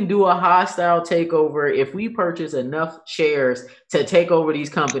 we can do a hostile takeover if we purchase enough shares to take over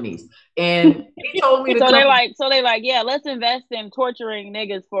these companies. And he told me to they like, yeah, let's invest in torturing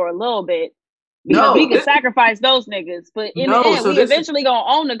niggas for a little bit. Because we can sacrifice those niggas. But in the end, we eventually gonna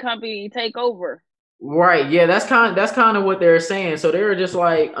own the company and take over. Right. Yeah, that's kind of what they're saying. So they were just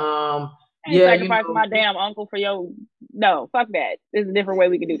like, sacrifice my damn uncle for your. No, fuck that. There's a different way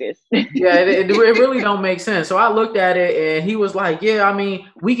we can do this. Yeah, it really don't make sense. So I looked at it and he was like, yeah, I mean,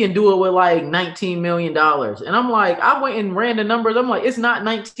 we can do it with like $19 million. And I'm like, I went and ran the numbers. I'm like, it's not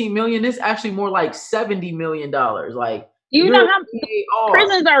 19 million. It's actually more like $70 million. Like, you know how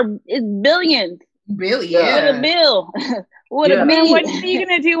prisons is billions. Billions. Yeah. With a bill. What a bill. What are you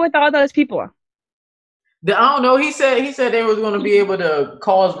gonna do with all those people? I don't know. He said they was going to be able to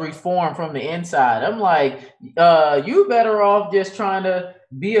cause reform from the inside. I'm like, you better off just trying to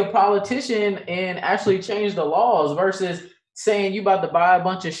be a politician and actually change the laws versus saying you about to buy a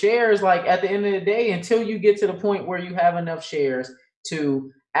bunch of shares. Like at the end of the day, until you get to the point where you have enough shares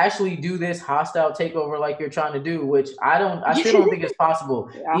to actually do this hostile takeover like you're trying to do, which I still don't think it's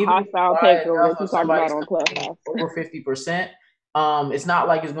possible. Even hostile takeover. Over 50%. It's not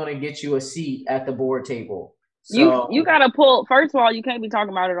like it's going to get you a seat at the board table. So you got to pull. First of all, you can't be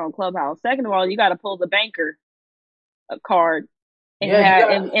talking about it on Clubhouse. Second of all, you got to pull the banker card and Yeah,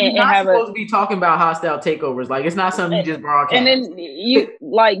 have you're not have a supposed to be talking about hostile takeovers. Like, it's not something you just broadcast. and then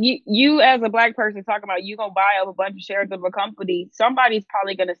you as a Black person talking about you gonna buy up a bunch of shares of a company. Somebody's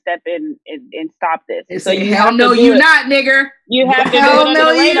probably gonna step in and stop this. And so say, you hell have no, to do you it. not, nigger. You have to do Hell it under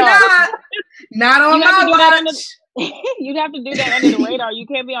no, the you radar. Not on You have to my do that under watch. you'd have to do that under the radar. You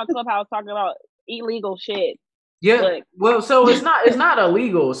can't be on Clubhouse talking about illegal shit. Yeah. Look. Well, so it's not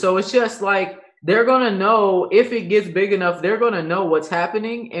illegal. So it's just like they're gonna know if it gets big enough, they're gonna know what's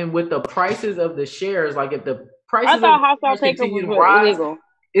happening. And with the prices of the shares, like if the prices I thought of the hostile shares continue takeovers to were rise, illegal.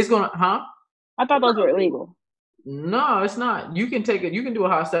 it's gonna I thought those were illegal. No, it's not. You can do a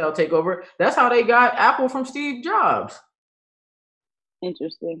hostile takeover. That's how they got Apple from Steve Jobs.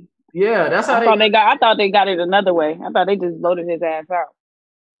 Interesting. Yeah, that's how I thought they got it another way. I thought they just voted his ass out.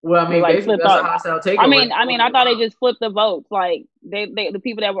 Well, I mean, Like, basically that's a hostile takeover. I mean, I thought they just flipped the votes. Like the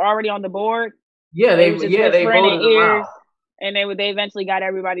people that were already on the board. Yeah, they voted him out. And they eventually got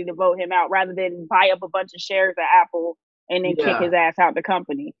everybody to vote him out rather than buy up a bunch of shares of Apple and then kick his ass out the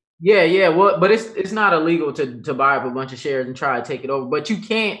company. Yeah. Well, but it's not illegal to buy up a bunch of shares and try to take it over. But you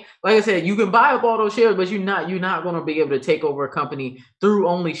can't, like I said, you can buy up all those shares, but you're not going to be able to take over a company through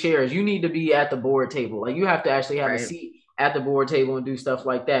only shares. You need to be at the board table. Like, you have to actually have a seat at the board table and do stuff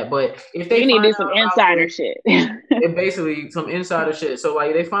like that. But if they need to do some insider shit, and basically some insider shit. So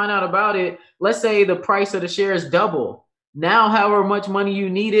like they find out about it. Let's say the price of the shares double. Now, however much money you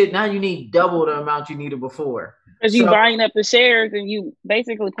needed, now you need double the amount you needed before. Because you buying up the shares and you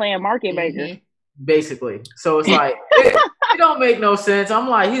basically playing market maker. Basically. So it's like, it don't make no sense. I'm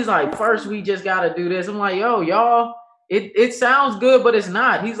like, he's like, first we just got to do this. I'm like, yo, y'all, it sounds good, but it's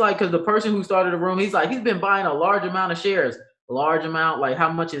not. He's like, because the person who started the room, he's like, he's been buying a large amount of shares. Large amount, like how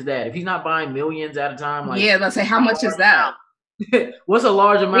much is that? If he's not buying millions at a time, like, yeah, let's say how much is that? What's a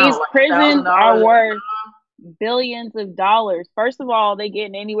large amount? These like prisons are worth billions of dollars. First of all, they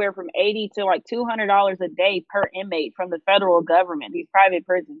getting anywhere from $80 to like $200 a day per inmate from the federal government, these private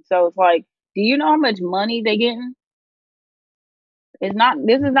prisons. So it's like, do you know how much money they getting? This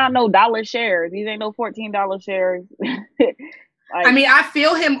is not no dollar shares. These ain't no $14 shares. I mean, I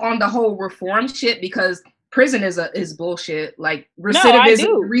feel him on the whole reform shit because prison is bullshit. Like, recidivism,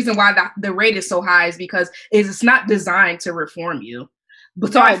 the reason why the rate is so high is because it's not designed to reform you.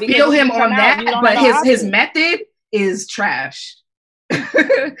 But so I feel him on that, but his method is trash.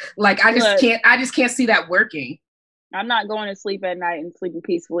 Like, I just can't see that working. I'm not going to sleep at night and sleeping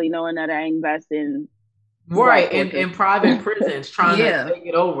peacefully knowing that I invest in in private prisons trying to take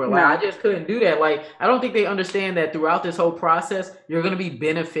it over. Like, I just couldn't do that. Like, I don't think they understand that throughout this whole process, you're going to be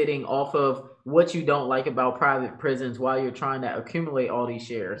benefiting off of what you don't like about private prisons while you're trying to accumulate all these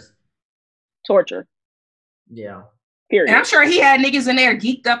shares. Torture. Yeah. Period. And I'm sure he had niggas in there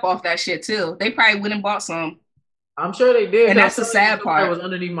geeked up off that shit too. They probably went and bought some. I'm sure they did. And that's the sad part. I was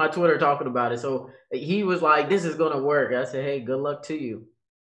underneath my Twitter talking about it. So he was like, this is going to work. I said, hey, good luck to you.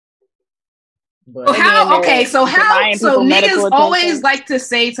 But so niggas always like to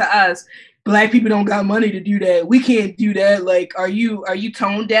say to us, Black people don't got money to do that. We can't do that. Like, are you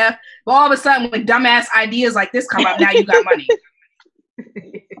tone deaf? But all of a sudden, when dumbass ideas like this come up, now you got money.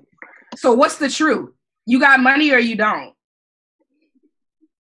 So what's the truth? You got money or you don't?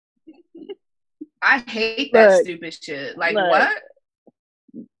 I hate that stupid shit. Like, what?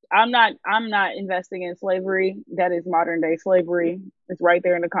 I'm not investing in slavery. That is modern day slavery. It's right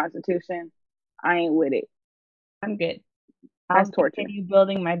there in the Constitution. I ain't with it. I'm good. That's torture. Continue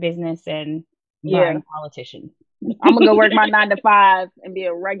building my business and buying politicians. I'm gonna go work my 9 to 5 and be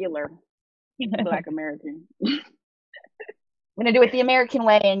a regular Black American. I'm gonna do it the American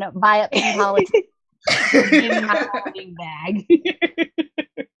way and buy up some politics. In my holding bag.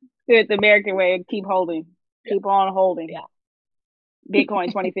 Do it the American way and keep holding. Keep on holding. Yeah. Bitcoin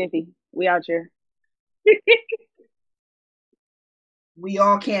 2050. We out here. We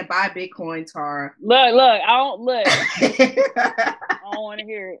all can't buy Bitcoin, Tara. Look. I don't want to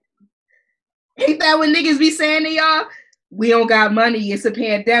hear it. Ain't that what niggas be saying to y'all? We don't got money. It's a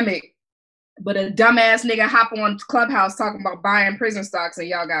pandemic. But a dumbass nigga hop on Clubhouse talking about buying prison stocks and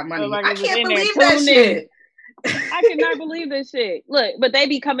y'all got money. I can't believe that shit. I cannot believe this shit. Look, but they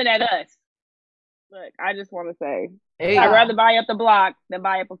be coming at us. Look, I just want to say, I'd rather buy up the block than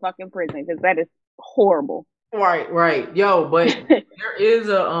buy up a fucking prison because that is horrible. Right. Yo, but there is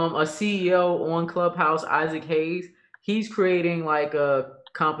a CEO on Clubhouse, Isaac Hayes. He's creating like a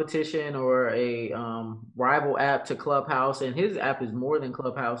competition or a rival app to Clubhouse, and his app is more than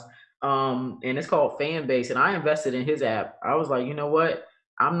Clubhouse. And it's called Fanbase, and I invested in his app. I was like, you know what?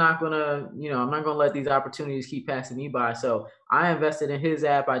 I'm not gonna let these opportunities keep passing me by. So I invested in his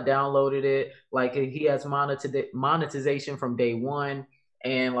app. I downloaded it. Like he has monetization from day one,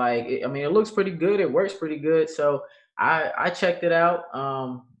 and like it looks pretty good. It works pretty good. So I checked it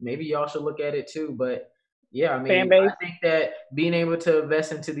out. Maybe y'all should look at it too. But yeah, Fan base. I think that being able to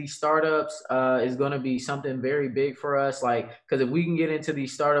invest into these startups is going to be something very big for us. Like, because if we can get into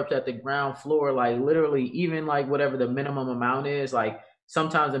these startups at the ground floor, like literally, even like whatever the minimum amount is, like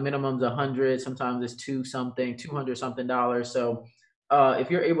sometimes the minimum's 100, sometimes it's 200 something dollars. So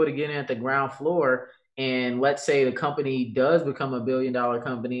if you're able to get in at the ground floor, and let's say the company does become $1 billion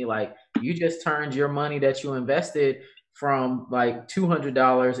company, like you just turned your money that you invested from like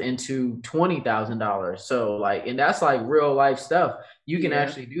 $200 into $20,000. So like, and that's like real life stuff. You can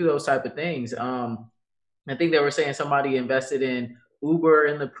actually do those type of things. I think they were saying somebody invested in Uber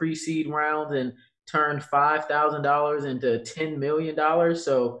in the pre-seed rounds and turned $5,000 into $10 million.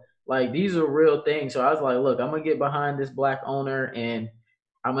 So like, these are real things. So I was like, look, I'm gonna get behind this Black owner and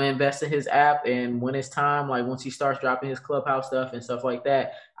I'm gonna invest in his app. And when it's time, like once he starts dropping his Clubhouse stuff and stuff like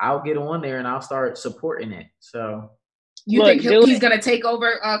that, I'll get on there and I'll start supporting it. So you think he's going to take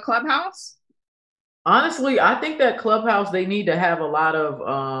over Clubhouse? Honestly, I think that Clubhouse, they need to have a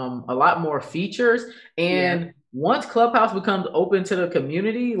lot more features. And once Clubhouse becomes open to the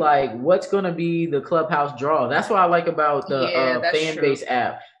community, like what's going to be the Clubhouse draw? That's what I like about the Fanbase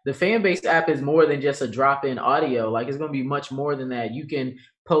app. The Fanbase app is more than just a drop-in audio. Like it's going to be much more than that. You can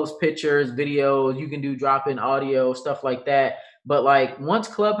post pictures, videos, you can do drop-in audio, stuff like that. But like once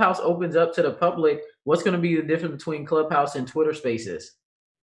Clubhouse opens up to the public, what's going to be the difference between Clubhouse and Twitter Spaces?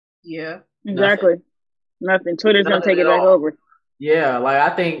 Yeah, exactly. Nothing. Twitter's going to take it back over. Yeah, like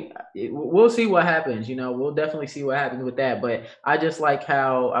I think we'll see what happens. We'll definitely see what happens with that. But I just like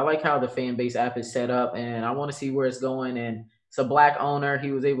how the Fanbase app is set up, and I want to see where it's going. And it's a Black owner. He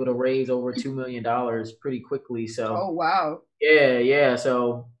was able to raise over $2 million pretty quickly. So oh wow, yeah.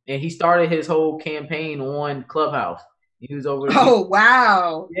 So and he started his whole campaign on Clubhouse. He was over. Oh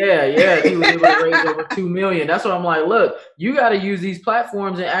wow. Yeah. He was able to raise over 2 million. That's what I'm like. Look, you got to use these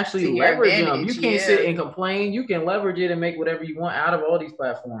platforms and actually leverage them. You can't sit and complain. You can leverage it and make whatever you want out of all these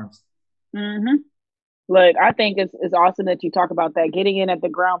platforms. Mm-hmm. Look, I think it's awesome that you talk about that, getting in at the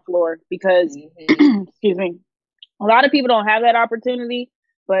ground floor, because excuse me, a lot of people don't have that opportunity.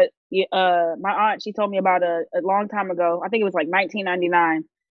 But my aunt, she told me about a long time ago. I think it was like 1999.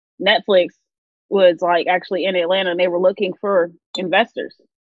 Netflix was like actually in Atlanta, and they were looking for investors.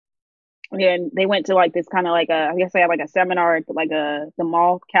 And they went to like this kind of like I guess they had like a seminar at like the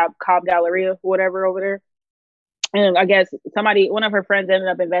mall, Cobb Galleria, whatever over there. And I guess one of her friends ended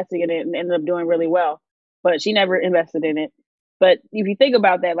up investing in it and ended up doing really well, but she never invested in it. But if you think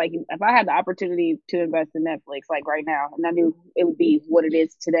about that, like if I had the opportunity to invest in Netflix like right now, and I knew it would be what it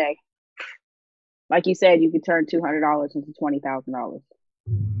is today, like you said, you could turn $200 into $20,000.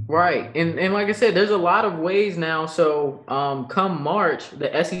 Right. And like I said, there's a lot of ways now. So come March,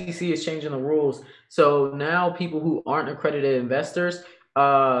 the SEC is changing the rules. So now people who aren't accredited investors,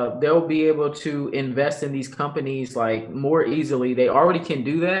 they'll be able to invest in these companies like more easily. They already can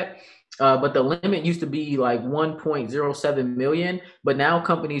do that. But the limit used to be like 1.07 million, but now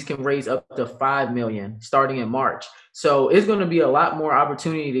companies can raise up to 5 million starting in March. So it's going to be a lot more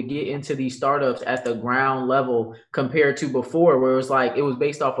opportunity to get into these startups at the ground level compared to before, where it was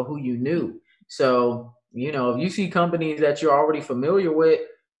based off of who you knew. So, if you see companies that you're already familiar with,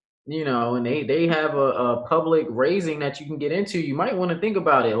 and they have a public raising that you can get into, you might want to think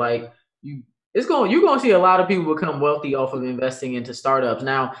about it. Like you're going to see a lot of people become wealthy off of investing into startups.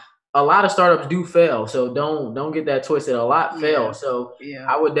 Now, a lot of startups do fail, so don't get that twisted. A lot fail, so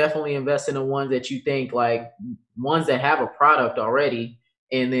I would definitely invest in the ones that you think, like ones that have a product already,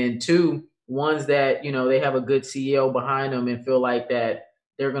 and then two, ones that they have a good CEO behind them and feel like that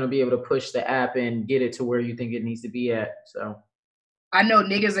they're going to be able to push the app and get it to where you think it needs to be at. So I know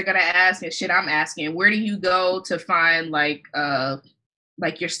niggas are gonna ask, and shit, I'm asking, where do you go to find like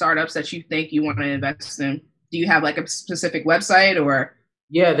your startups that you think you want to invest in? Do you have like a specific website or?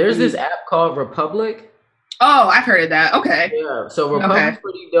 Yeah, there's this app called Republic. Oh, I've heard of that. Okay. Yeah, so Republic's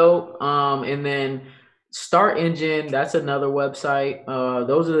pretty dope. And then Start Engine, that's another website.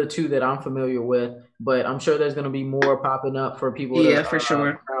 Those are the two that I'm familiar with, but I'm sure there's going to be more popping up for people to for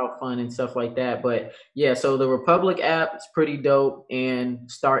sure crowdfund and stuff like that. But yeah, so the Republic app is pretty dope,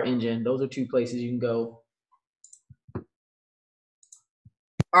 and Start Engine, those are two places you can go.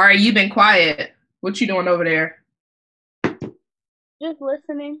 All right, you've been quiet. What you doing over there? Just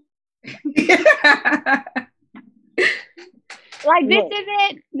listening. Like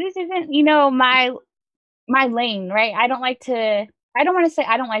this isn't my lane, right? I don't like to I don't want to say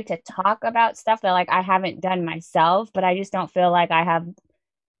I don't like to talk about stuff that like I haven't done myself, but I just don't feel like I have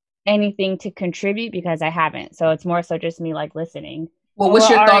anything to contribute because I haven't. So it's more so just me like listening. Well, what's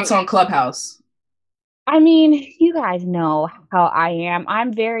your thoughts on Clubhouse? I mean, you guys know how I am.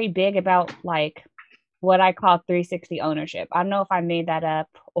 I'm very big about like what I call 360 ownership. I don't know if I made that up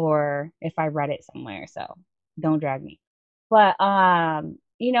or if I read it somewhere, so don't drag me. But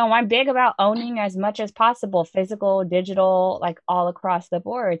you know, I'm big about owning as much as possible, physical, digital, like all across the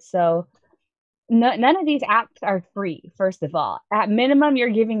board. So none of these apps are free, first of all. At minimum, you're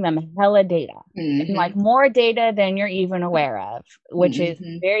giving them hella data. And like more data than you're even aware of, which is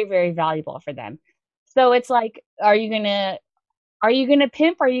very, very valuable for them. So it's like, are you gonna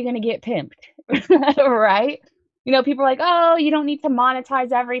pimp or are you gonna get pimped? Right? You know, people are like, oh, you don't need to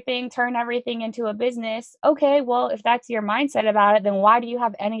monetize everything, turn everything into a business. Okay, well, if that's your mindset about it, then why do you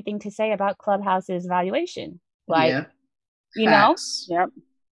have anything to say about Clubhouse's valuation? Like, you Facts. know? Yep.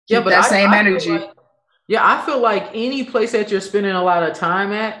 Yeah, but that same energy. I feel like any place that you're spending a lot of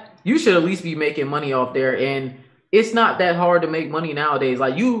time at, you should at least be making money off there. And it's not that hard to make money nowadays.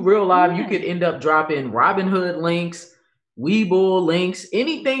 Like you real live, you could end up dropping Robinhood links, Webull links,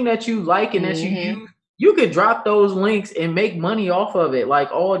 anything that you like and that you use. You could drop those links and make money off of it,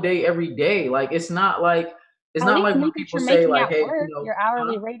 like all day, every day. Like it's not like when people say like, "Hey, you know, your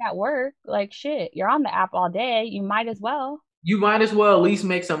hourly rate at work." Like shit, you're on the app all day. You might as well. You might as well at least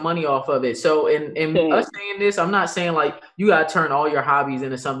make some money off of it. So, in us saying this, I'm not saying like you got to turn all your hobbies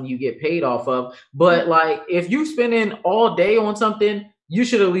into something you get paid off of. But like if you spending all day on something, you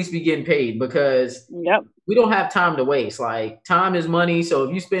should at least be getting paid because we don't have time to waste. Like time is money. So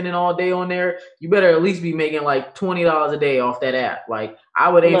if you spending all day on there, you better at least be making like $20 a day off that app. Like I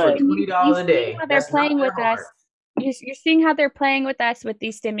would aim for $20 a day. They're playing with us. You're seeing how they're playing with us with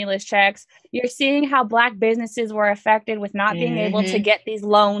these stimulus checks. You're seeing how Black businesses were affected with not being able to get these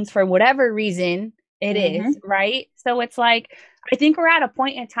loans for whatever reason it is, right? So it's like, I think we're at a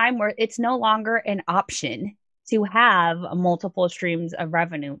point in time where it's no longer an option to have multiple streams of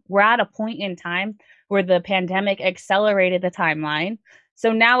revenue. We're at a point in time where the pandemic accelerated the timeline.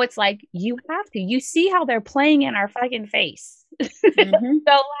 So now it's like, you have to. You see how they're playing in our fucking face.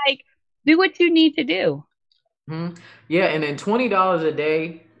 So like, do what you need to do. Yeah, and then $20 a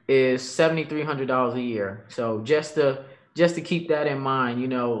day is $7,300 a year. So just to keep that in mind, you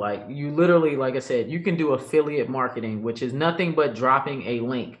know, like you literally, like I said, you can do affiliate marketing, which is nothing but dropping a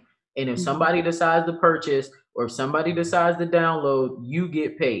link. And if somebody decides to purchase or if somebody decides to download, you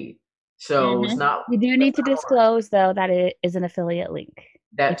get paid. So it's not. You do need to disclose though that it is an affiliate link.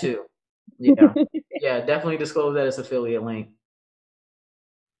 That too. Yeah. Yeah, definitely disclose that it's affiliate link.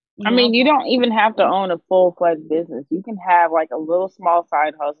 I mean, you don't even have to own a full-fledged business. You can have like a little small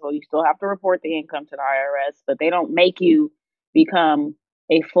side hustle. You still have to report the income to the IRS, but they don't make you become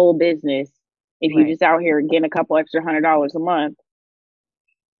a full business if you're just out here getting a couple extra $100 a month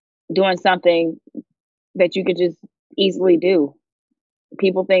doing something that you could just easily do.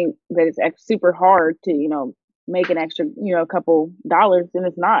 People think that it's super hard to, you know, make an extra, you know, a couple dollars, and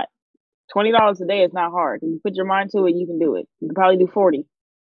it's not. $20 a day is not hard. If you put your mind to it, you can do it. You can probably do 40.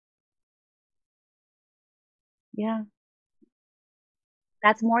 Yeah.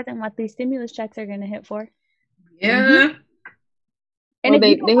 That's more than what these stimulus checks are going to hit for. Yeah. And well, they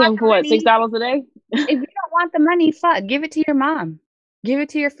hit for what, $6 a day? If you don't want the money, fuck, give it to your mom. Give it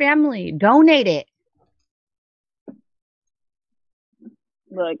to your family. Donate it.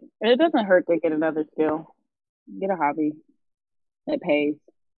 Look, it doesn't hurt to get another skill. Get a hobby that pays.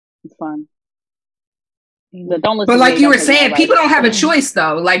 It's fun. But like you were saying, people don't have a choice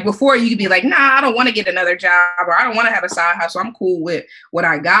though. Like before, you could be like, nah, I don't want to get another job or I don't want to have a side hustle. I'm cool with what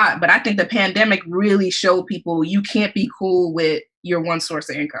I got. But I think the pandemic really showed people you can't be cool with your one source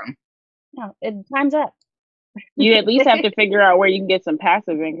of income. No, time's up. You at least have to figure out where you can get some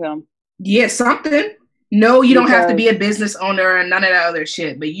passive income. Yeah, something. No, you don't have to be a business owner and none of that other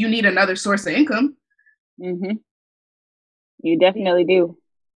shit, but you need another source of income. You definitely do.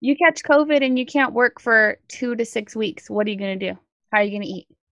 You catch COVID and you can't work for 2 to 6 weeks. What are you going to do? How are you going to eat?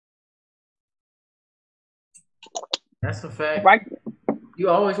 That's a fact. You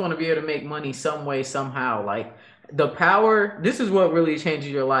always want to be able to make money some way, somehow. Like the power, this is what really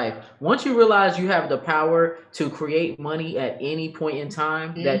changes your life. Once you realize you have the power to create money at any point in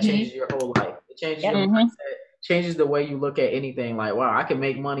time, that changes your whole life. It changes your mindset, changes the way you look at anything. Like, wow, I can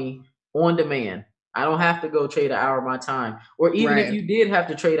make money on demand. I don't have to go trade an hour of my time. Or even if you did have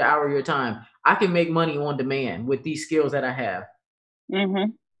to trade an hour of your time, I can make money on demand with these skills that I have.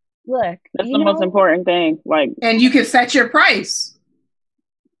 Look, that's the most important thing. Like, and you can set your price.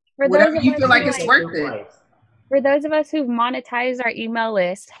 For whatever you feel like it's worth it. For those of us who've monetized our email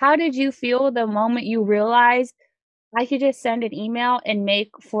list, how did you feel the moment you realized I could just send an email and make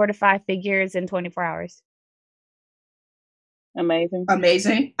 4 to 5 figures in 24 hours? Amazing. I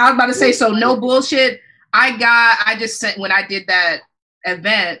was about to say, so no bullshit. I just sent, when I did that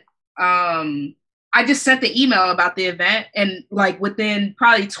event, I just sent the email about the event, and like within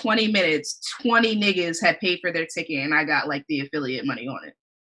probably 20 minutes, 20 niggas had paid for their ticket, and I got like the affiliate money on it.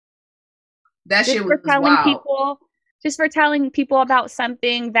 That shit was wild. Just for telling people about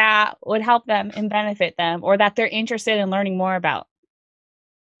something that would help them and benefit them, or that they're interested in learning more about.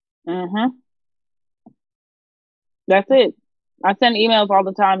 That's it. I send emails all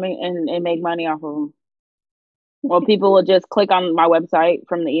the time and make money off of them. Well, people will just click on my website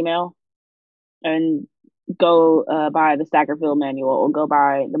from the email and go buy the Stackerfield manual or go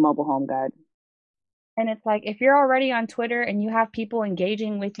buy the mobile home guide. And it's like, if you're already on Twitter and you have people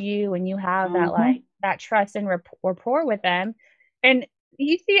engaging with you and you have that like that trust and rapport with them, and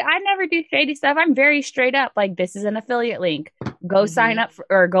you see, I never do shady stuff. I'm very straight up. Like, this is an affiliate link. Go sign up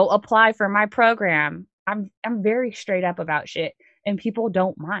or go apply for my program. I'm very straight up about shit, and people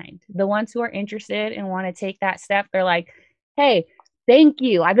don't mind. The ones who are interested and want to take that step, they're like, hey, thank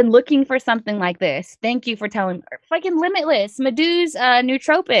you. I've been looking for something like this. Thank you for telling me. Fucking Limitless, Madhu's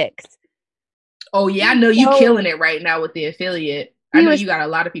nootropics. Oh yeah, I know you killing it right now with the affiliate. I know you got a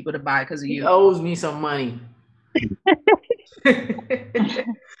lot of people to buy because of you. He owes me some money.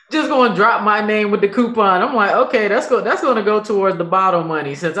 Just gonna drop my name with the coupon. I'm like, okay, that's gonna go towards the bottle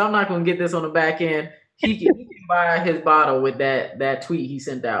money. Since I'm not gonna get this on the back end, he can buy his bottle with that tweet he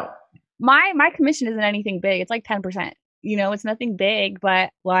sent out. My commission isn't anything big. It's like 10%. You know, it's nothing big,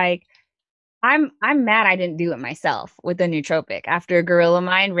 but like I'm mad I didn't do it myself with the nootropic after Gorilla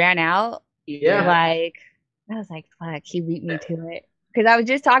Mind ran out. Yeah. Like, I was like, fuck, he beat me to it. Because I was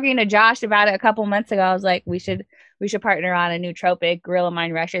just talking to Josh about it a couple months ago. I was like, we should partner on a nootropic. Gorilla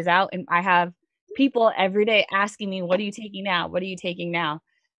Mind rushes out, and I have people every day asking me, what are you taking now? What are you taking now?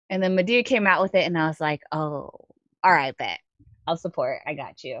 And then Madhu came out with it, and I was like, oh, all right, bet. I'll support. I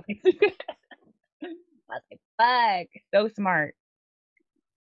got you. I was like, fuck, so smart.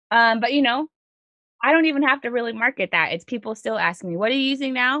 But you know, I don't even have to really market that. It's people still asking me, what are you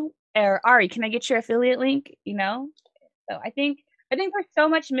using now? Or Ari, can I get your affiliate link? You know? So I think there's so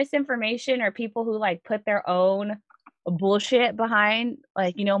much misinformation, or people who like put their own bullshit behind,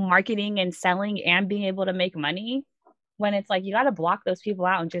 like, you know, marketing and selling and being able to make money, when it's like, you got to block those people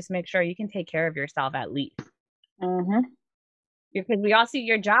out and just make sure you can take care of yourself at least. Because we all see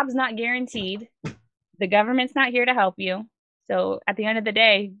your job's not guaranteed. The government's not here to help you. So at the end of the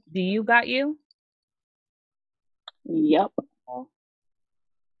day, do you got you? Yep.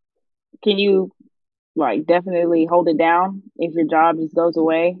 Can you like definitely hold it down if your job just goes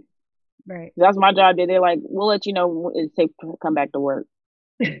away? Right. That's my job. They're like, we'll let you know when it's safe to come back to work.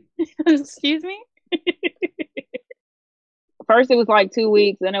 Excuse me? First it was like 2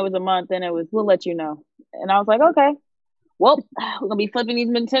 weeks, then it was a month, then it was, we'll let you know. And I was like, okay, well, we're gonna be flipping these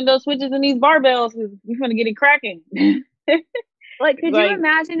Nintendo Switches and these barbells because we're gonna get it cracking. Like, could you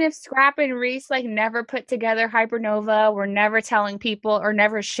imagine if Scrap and Reese like never put together Hypernova, were never telling people or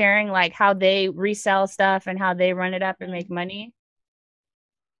never sharing like how they resell stuff and how they run it up and make money?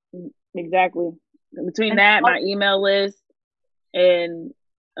 Exactly. Between that, my email list, and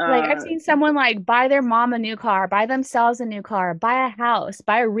like, I've seen someone like buy their mom a new car, buy themselves a new car, buy a house,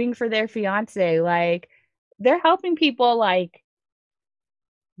 buy a ring for their fiance. Like, they're helping people like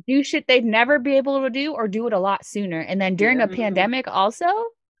do shit they'd never be able to do, or do it a lot sooner. And then during a pandemic also.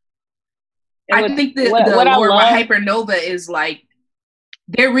 I think the lore with Hypernova is like,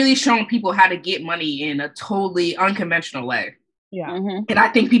 they're really showing people how to get money in a totally unconventional way. Yeah. And I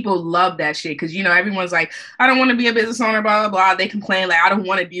think people love that shit because, you know, everyone's like, I don't want to be a business owner, blah, blah, blah. They complain like, I don't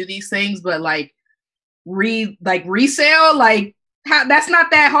want to do these things, but like resale, like that's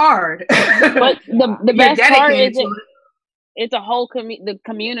not that hard. But the best part is it's a whole the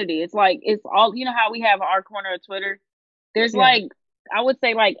community. It's like, it's all, you know how we have our corner of Twitter? There's like, I would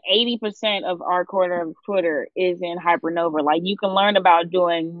say like 80% of our corner of Twitter is in Hypernova. Like, you can learn about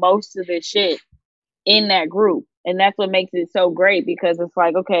doing most of this shit in that group. And that's what makes it so great, because it's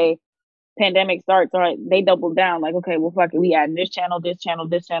like, okay, pandemic starts, all right, they double down. Like, okay, well, fuck it, we add this channel, this channel,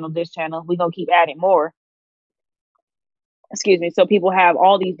 this channel, this channel. We're going to keep adding more. Excuse me. So people have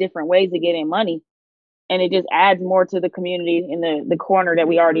all these different ways of getting money. And it just adds more to the community in the corner that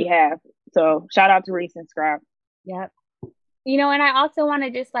we already have. So shout out to Reese and Scrap. Yep. You know, and I also want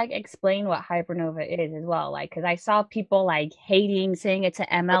to just like explain what Hypernova is as well. Like, because I saw people like hating, saying it's an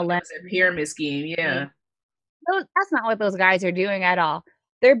MLM. It's a pyramid scheme, yeah. That's not what those guys are doing at all.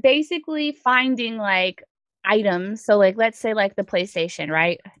 They're basically finding like items. So like, let's say like the PlayStation,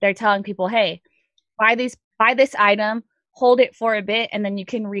 right? They're telling people, hey, buy this item, hold it for a bit, and then you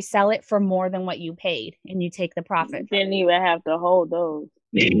can resell it for more than what you paid, and you take the profit. Didn't even have to hold those.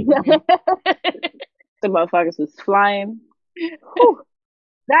 The motherfuckers was flying. Whew.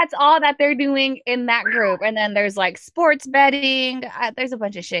 That's all that they're doing in that group. And then there's like sports betting. There's a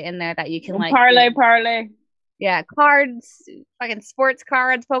bunch of shit in there that you can like parlay. Yeah, cards, fucking sports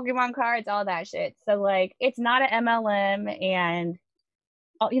cards, Pokemon cards, all that shit. So like, it's not an MLM, and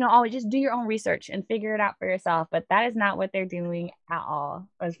always just do your own research and figure it out for yourself. But that is not what they're doing at all,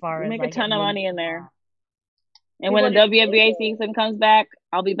 as far as make like, a ton of money in there. And when the WNBA season comes back,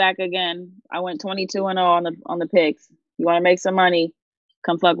 I'll be back again. I went 22-0 on the picks. You want to make some money?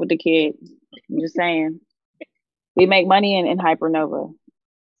 Come fuck with the kid. I'm just saying. We make money in Hypernova.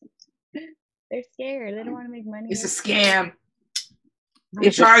 They're scared. They don't want to make money. It's a scam. They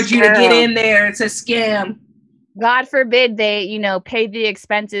charge you to get in there. It's a scam. God forbid they, pay the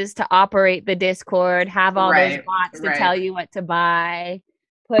expenses to operate the Discord, have all those bots to tell you what to buy,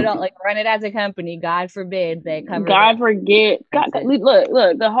 run it as a company. God forbid they cover. God forget.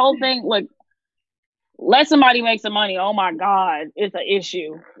 Look, the whole thing. Look, let somebody make some money. Oh my God, it's an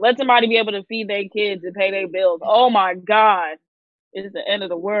issue. Let somebody be able to feed their kids and pay their bills. Oh my God, it's the end of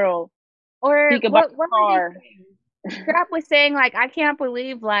the world. Or what Crap was saying, like, I can't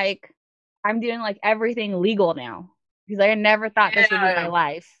believe, like, I'm doing, like, everything legal now. Because I never thought this would be my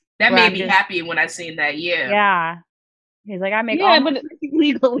life. That made me happy when I seen that, Yeah. He's like, I make all my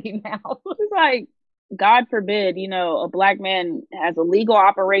legally now. It's like, God forbid, a black man has a legal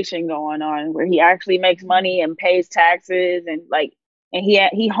operation going on where he actually makes money and pays taxes and, like, and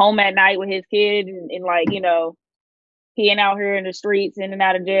he home at night with his kid and like, he ain't out here in the streets, in and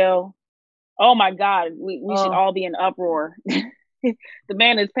out of jail. Oh my God, we should all be in uproar. The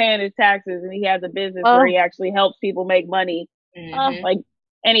man is paying his taxes and he has a business where he actually helps people make money.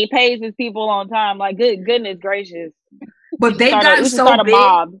 And he pays his people on time. Like, goodness gracious. But they got so big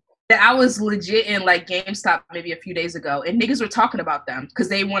that I was legit in like GameStop maybe a few days ago, and niggas were talking about them because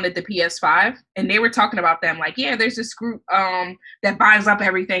they wanted the PS5, and they were talking about them like, yeah, there's this group that buys up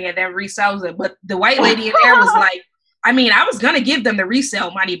everything and then resells it. But the white lady in there was like, I mean, I was going to give them the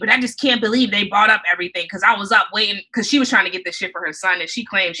resale money, but I just can't believe they bought up everything because I was up waiting because she was trying to get this shit for her son, and she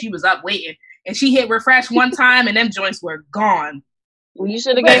claimed she was up waiting, and she hit refresh one time and them joints were gone. Well, you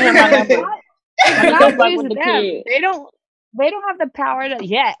should have gave her my number. They don't have the power to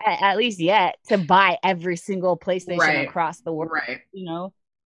at least yet, to buy every single PlayStation across the world. Right.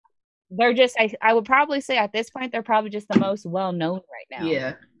 They're just, I would probably say at this point, they're probably just the most well-known right now.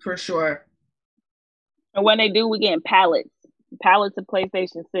 Yeah, for sure. And when they do, we get pallets of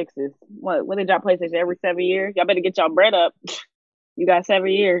PlayStation 6s. When they drop PlayStation every 7 years, y'all better get y'all bread up. You got 7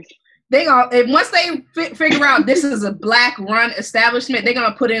 years. Once they figure out this is a black-run establishment, they're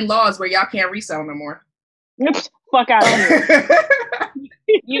gonna put in laws where y'all can't resell no more. Fuck out of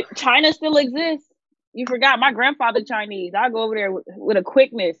here. China still exists. You forgot my grandfather Chinese. I'll go over there with a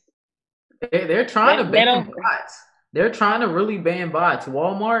quickness. They're trying to ban bots. They're trying to really ban bots.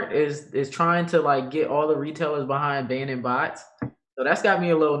 Walmart is trying to like get all the retailers behind banning bots. So that's got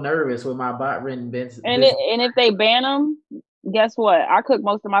me a little nervous with my bot-ridden business. And if they ban them, guess what? I cook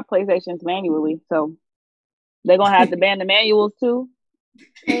most of my PlayStations manually, so they're gonna have to ban the manuals too.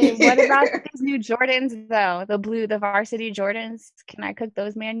 Hey, what about these new Jordans though? The varsity Jordans. Can I cook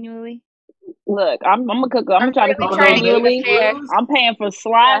those manually? Look, I'm gonna cook. I'm gonna try to cook manually. I'm paying for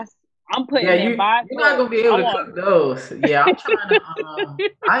slots. I'm putting in bots. You're not gonna be able to cook those. Yeah, I'm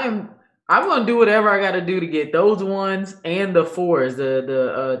trying to. I'm gonna do whatever I got to do to get those ones and the fours,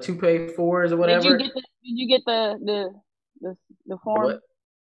 the 2Pay 4s or whatever. Did you get the form? What?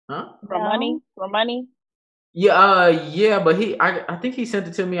 Huh? For money? Yeah, but I think he sent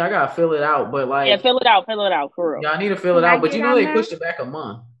it to me. I gotta fill it out, but like fill it out for real. Yeah, I need to fill it out, but they pushed it back a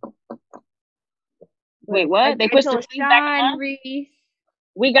month. Wait, what? They pushed it back a month?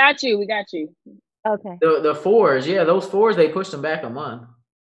 We got you. Okay. The fours, those fours, they pushed them back a month.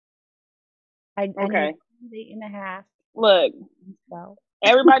 Okay. 8.5. Look,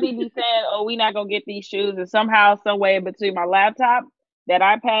 everybody be saying, "Oh, we not gonna get these shoes," and somehow, some way, between my laptop, that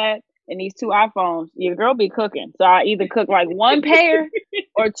iPad, and these 2 iPhones, your girl be cooking. So I either cook like 1 pair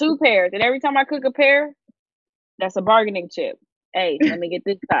or 2 pairs, and every time I cook a pair, that's a bargaining chip. Hey, let me get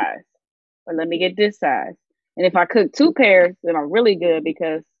this size, or let me get this size. And if I cook 2 pairs, then I'm really good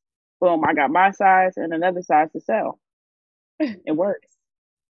because, boom, I got my size and another size to sell. It works.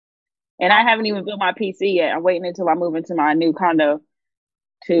 And I haven't even built my PC yet. I'm waiting until I move into my new condo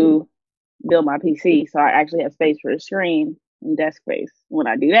to build my PC. So I actually have space for a screen and desk space. When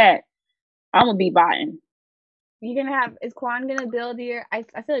I do that, I'm going to be buying. Is Quan gonna build your? I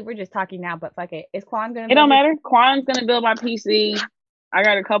feel like we're just talking now, but fuck it. Is Quan gonna? It don't matter. Quan's gonna build my PC. I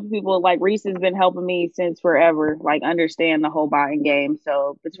got a couple people like Reese has been helping me since forever, like understand the whole buying game.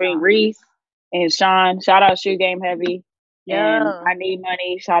 So between Reese and Sean, shout out Shoe Game Heavy. And I Need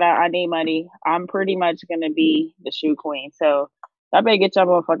Money, shout out I Need Money. I'm pretty much gonna be the shoe queen. So I better get y'all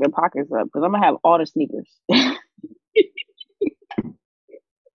motherfucking pockets up because I'm gonna have all the sneakers.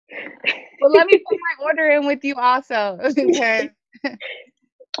 Well, let me put my order in with you also.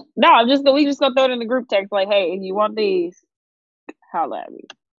 No, we just gonna throw it in the group text like, hey, if you want these, holla at me.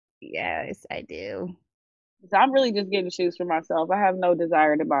 Yes, I do. So I'm really just getting shoes for myself. I have no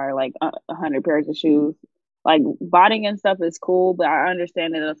desire to buy like 100 pairs of shoes. Like botting and stuff is cool, but I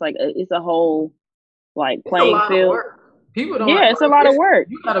understand that it's like it's a whole like playing field. People don't. Yeah, it's a lot of work.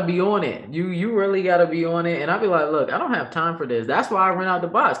 You gotta be on it. You really gotta be on it. And I'll be like, look, I don't have time for this. That's why I rent out the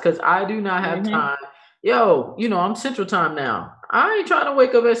box because I do not have time. Yo, I'm Central Time now. I ain't trying to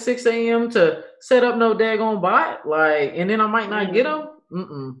wake up at 6 a.m. to set up no daggone bot. Like, and then I might not get them.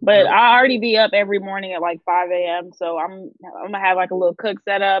 But I already be up every morning at like 5 a.m. So I'm gonna have like a little cook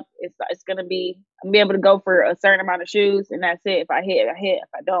set up. It's gonna be I'm be able to go for a certain amount of shoes and that's it. If I hit, I hit. If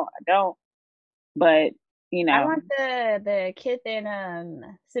I don't, I don't. But I want the Kith and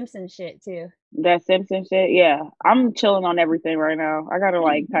Simpson shit too. That Simpson shit, yeah. I'm chilling on everything right now. I gotta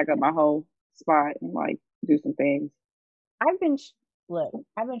like pack up my whole spot and like do some things. I've been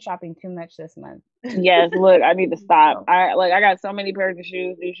shopping too much this month. Yes, look, I need to stop. I got so many pairs of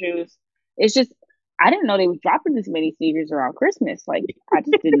shoes, new shoes. It's just I didn't know they was dropping this many sneakers around Christmas. Like I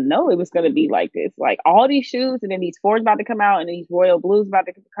just didn't know it was gonna be like this. Like all these shoes, and then these Fords about to come out, and these Royal Blues about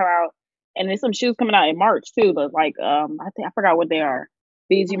to come out. And there's some shoes coming out in March too, but like I forgot what they are.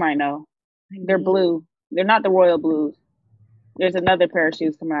 These you might know. They're blue. They're not the Royal Blues. There's another pair of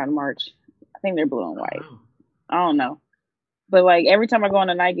shoes coming out in March. I think they're blue and white. I don't know. But like every time I go in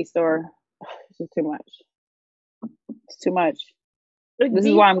a Nike store, it's just too much. It's too much. This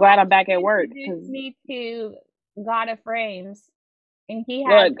is why I'm glad I'm back at work. Me to Gotta Frames. And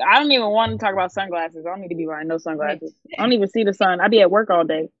look, I don't even want to talk about sunglasses. I don't need to be wearing no sunglasses. I don't even see the sun. I be at work all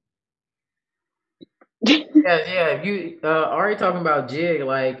day. Yeah. You already talking about Jig.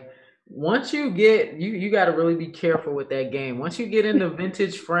 Like once you get you got to really be careful with that game. Once you get into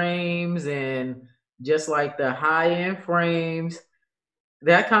vintage frames and just like the high end frames,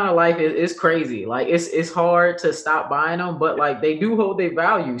 that kind of life is crazy. Like it's hard to stop buying them, but like they do hold their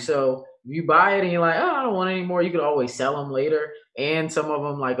value. So if you buy it and you're like, oh, I don't want it anymore, you could always sell them later. And some of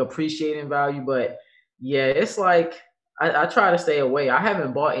them like appreciate in value. But yeah, it's like I try to stay away. I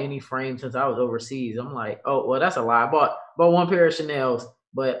haven't bought any frames since I was overseas. I'm like, oh, well, that's a lie. I bought one pair of Chanel's,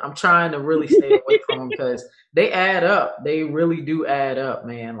 but I'm trying to really stay away from them because they add up. They really do add up,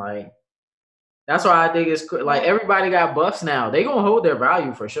 man. Like, that's why I think it's like everybody got buffs now. They gonna hold their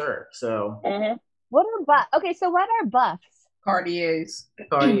value for sure. So, what are buffs? Okay, so what are buffs? Cartiers.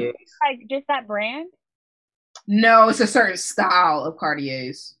 Cartiers. Like just that brand? No, it's a certain style of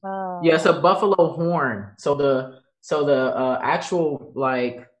Cartiers. Yeah, it's a buffalo horn. So the actual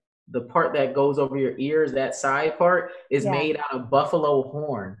like the part that goes over your ears, that side part, is made out of buffalo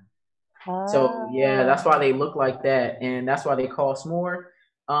horn. So yeah, that's why they look like that, and that's why they cost more.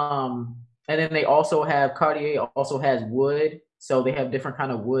 And then they also have Cartier also has wood, so they have different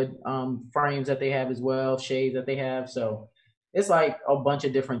kind of wood frames that they have as well, shades that they have. So it's like a bunch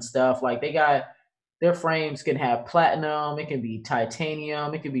of different stuff. Like they got their frames can have platinum, it can be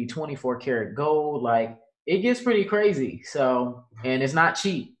titanium, it can be 24 karat gold. Like it gets pretty crazy. So, and it's not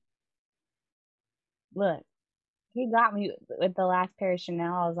cheap. Look, he got me with the last pair of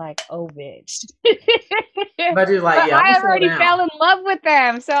Chanel. I was like, oh, bitch. But you're like, yeah, I already fell in love with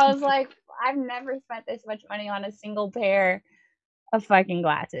them. So I was like, I've never spent this much money on a single pair of fucking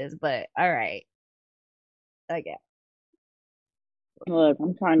glasses. But all right. Okay. Look,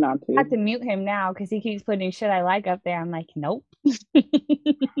 I'm trying not to. I have to mute him now because he keeps putting shit I like up there. I'm like, nope.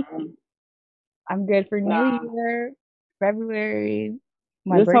 I'm good for New Year, February.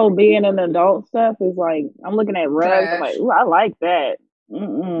 This whole being an adult stuff is like, I'm looking at rugs. I'm like, ooh, I like that.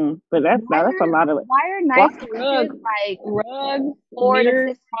 But that's a lot of it. Why are nice rugs like rugs $4,000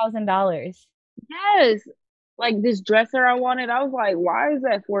 to $6,000? Yes, like this dresser I wanted. I was like, why is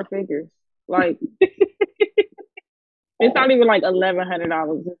that 4 figures? Like, it's not even like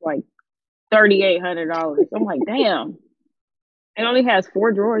 $1,100. It's like $3,800. I'm like, damn. It only has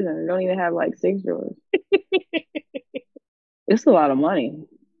 4 drawers in it. It don't even have like 6 drawers. It's a lot of money.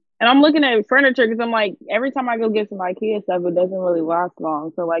 And I'm looking at furniture because I'm like, every time I go get some IKEA stuff, it doesn't really last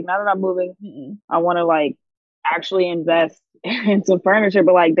long. So like, now that I'm moving, I want to like actually invest in some furniture.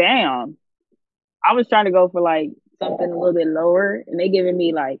 But like, damn, I was trying to go for like something a little bit lower, and they giving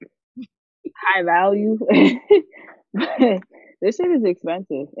me like high value. But this shit is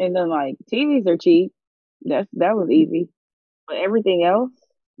expensive, and then like TVs are cheap. That was easy, but everything else,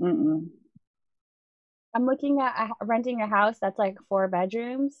 mm-mm. I'm looking at renting a house that's like 4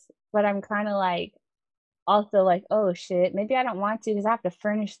 bedrooms, but I'm kind of like also like, oh shit, maybe I don't want to because I have to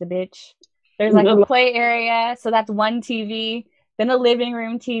furnish the bitch. There's like a play area, so that's one TV, then a living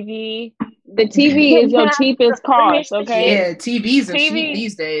room TV. The TV is your cheapest cost, okay? Yeah, TVs are cheap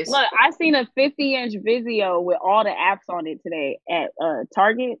these days. Look, I seen a 50-inch Vizio with all the apps on it today at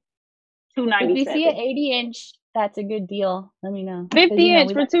Target, $297. If you see an 80-inch, that's a good deal. Let me know.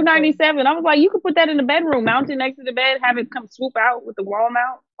 50-inch for $297. I was like, you could put that in the bedroom, mount it next to the bed, have it come swoop out with the wall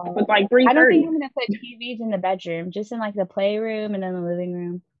mount with like $330. I don't think I'm gonna put TVs in the bedroom, just in like the playroom and then the living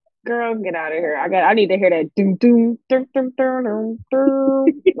room. Girl, get out of here. I need to hear that doom doom doom doom doom doom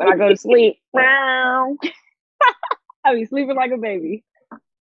when I go to sleep. I be sleeping like a baby.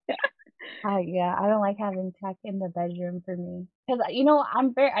 Yeah, I don't like having tech in the bedroom for me because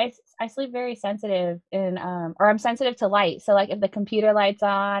I sleep very sensitive and or I'm sensitive to light. So like if the computer light's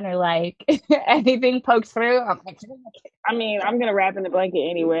on or like anything pokes through, I'm like. I mean, I'm gonna wrap in the blanket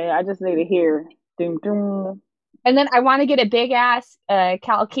anyway. I just need to hear doom doom. And then I want to get a big ass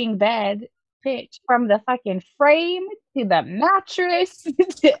Cal King bed, bitch, from the fucking frame to the mattress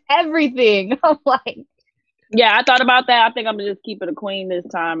to everything. I'm like. Yeah, I thought about that. I think I'm gonna just keep it a queen this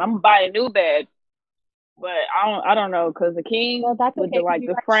time. I'm gonna buy a new bed, but I don't know because the king with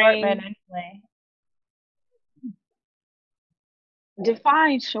the frame. Anyway.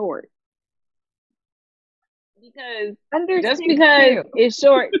 Define short, because just because it's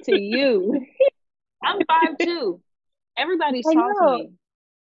short to you, I'm 5'2". Everybody's tall to me.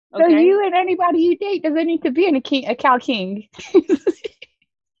 Okay? So you and anybody you date doesn't need to be a Cal King.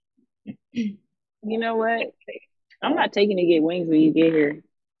 You know what? I'm not taking to get wings when you get here.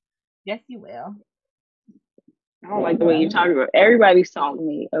 Yes, you will. I don't like the way you talk about it. Everybody's tall to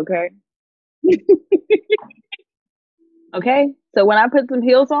me, okay? Okay? So when I put some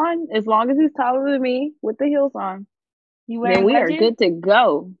heels on, as long as he's taller than me with the heels on, then we are good to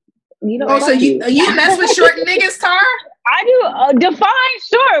go. You know, so you mess with short niggas, Tar? I do. Define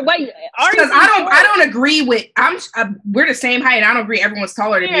short. Wait, because I don't agree with. We're the same height. I don't agree. Everyone's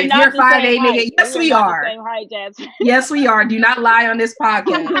taller than me. If you're 5'8", nigga, yes we are. Same height, Jazz. Yes we are. Do not lie on this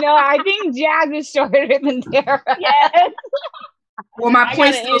podcast. No, I think Jazz is shorter than Tara. Yes. Well, my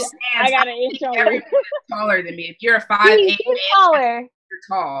point still stands. I got an inch on you. Taller than me. If you're 5'8", taller. You're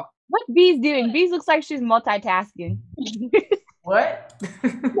tall. What B's doing? B's looks like she's multitasking. What?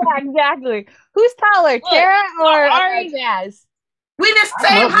 Yeah, exactly. Who's taller, Tara or Jazz? We the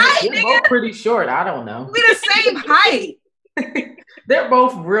same height, nigga. Both pretty short. I don't know. We the same height. They're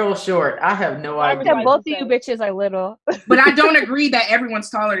both real short. I have no idea. Both of you bitches are little. But I don't agree that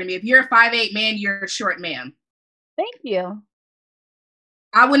everyone's taller than me. If you're a 5'8" man, you're a short man. Thank you.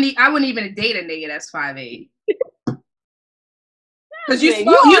 I wouldn't even date a nigga that's 5'8". Because you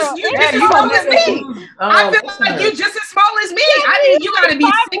just as small as me. I feel like you just as small as me. I think you gotta be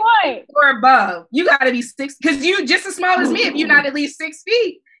 6 or above. You gotta be 6 because you just as small as me if you're not at least 6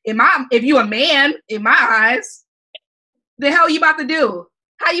 feet. If you a man, in my eyes, the hell you about to do?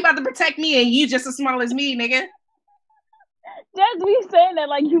 How you about to protect me and you just as small as me, nigga? Just be saying that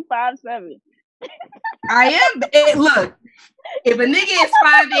like you 5'7". I am. Look, if a nigga is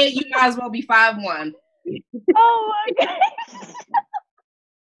 5'8", you might as well be 5'1". Oh my god.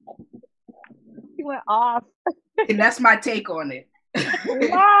 He went off. And that's my take on it.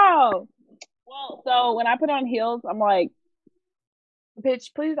 Wow. Well, so when I put on heels, I'm like,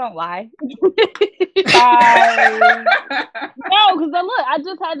 bitch, please don't lie. No, because look, I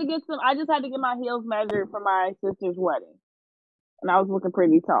just had to get my heels measured for my sister's wedding. And I was looking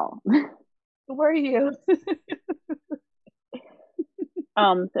pretty tall. Were you?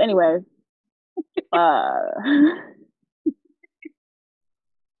 So anyway.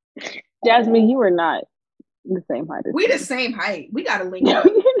 Jasmine, you are not the same height as we the same height. We gotta link up.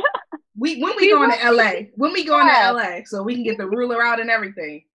 When we going to LA, so we can get the ruler out and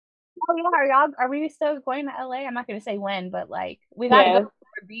everything. Oh yeah, are we still going to LA? I'm not gonna say when, but like we gotta go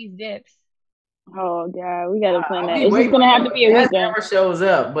for these dips. Oh god, we gotta plan that. It's just gonna have to be a weekend. Never shows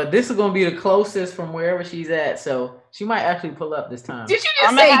up, but this is gonna be the closest from wherever she's at, so she might actually pull up this time. Did you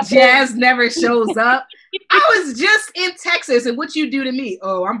just say Jazz never shows up? I was just in Texas, and what you do to me?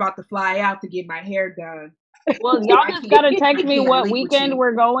 Oh, I'm about to fly out to get my hair done. Well, y'all just gotta text me what weekend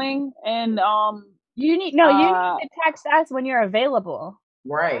we're going, and you need to text us when you're available.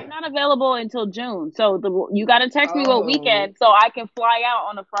 Right. I'm not available until June, so you gotta text me what weekend so I can fly out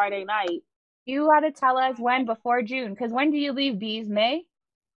on a Friday night. You gotta tell us when before June, because when do you leave, Bees? May?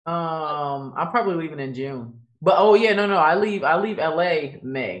 I'm probably leaving in June. But oh yeah, no, I leave LA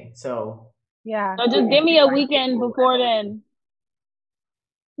May. So Yeah. So just give me a weekend before then.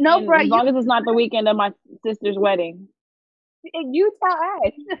 No, And bro. as long as it's not the weekend of my sister's wedding. You tell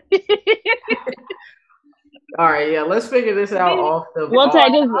us. all right, yeah, let's figure this out off the. We'll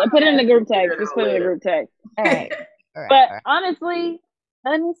just put it in the group text. Just put it in the group text. All right. But honestly,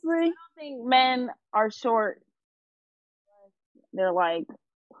 I don't think men are short. They're like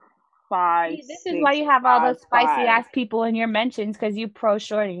 5. This is why you have all those spicy ass people in your mentions, because you pro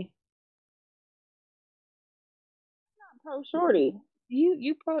shorty. Not pro shorty.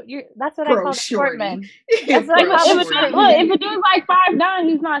 You pro. That's what I call short men. That's what I call short. Look, if a dude's like 5'9",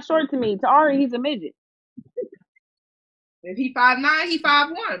 he's not short to me. To Ari, he's a midget. If he 5'9", he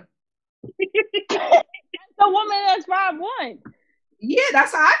 5'1". A woman that's 5'1". Yeah,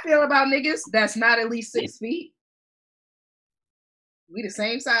 that's how I feel about niggas that's not at least 6 feet. We the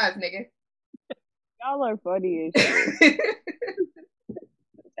same size, nigga. Y'all are funny as shit.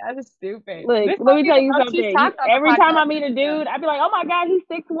 That is stupid. Look, let me tell you something. Every time I meet a dude, I be like, "Oh my god, he's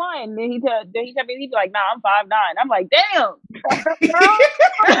 6'1". Then he tell me, he be like, "Nah, I'm 5'9". I'm like, "Damn."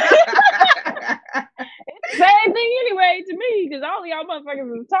 It's the same thing anyway to me, because all y'all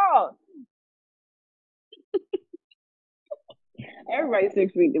motherfuckers is tall. Everybody's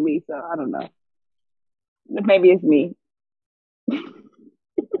 6 feet to me, so I don't know. Maybe it's me.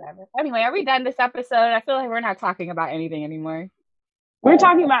 Whatever. Anyway, are we done this episode? I feel like we're not talking about anything anymore. We're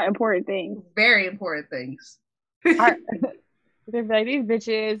talking about important things. Very important things. They're like, these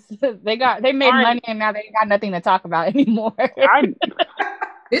bitches, they made money and now they ain't got nothing to talk about anymore.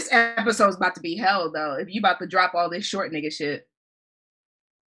 This episode's about to be hell, though, if you about to drop all this short nigga shit.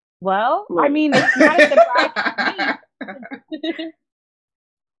 Well, I mean, it's not a surprise to me.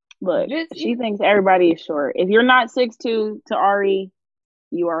 Look, she thinks everybody is short. If you're not 6'2", to Ari,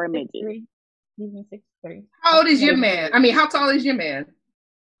 you are a midget. 6'3". How old is your man? I mean, how tall is your man?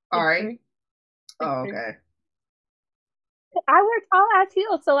 All right. 6'3". Oh, okay. I wear tall ass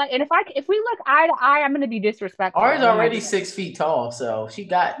heels, so like, and if we look eye to eye, I'm gonna be disrespectful. Ari's already 6 feet tall, so she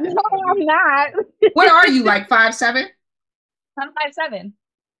got. No, I'm not. What are you, like 5'7"? I'm 5'7".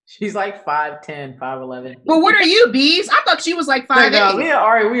 She's like 5'10", 5'11". Well, what are you, Bees? I thought she was like 5'8". No,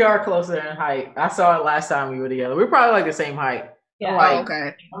 we are closer in height. I saw it last time we were together. We're probably like the same height. Yeah.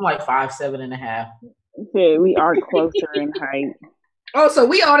 Okay. I'm like 5'7.5". Okay, we are closer in height. Oh, so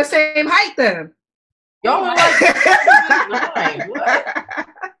we all the same height then. Y'all are like 4'9". What?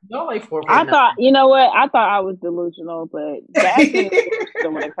 Y'all like 4'9". I thought, you know what? I thought I was delusional, but Jasmine is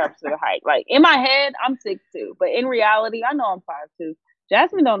delusional when it comes to the height. Like in my head, I'm 6'2", but in reality, I know I'm 5'2".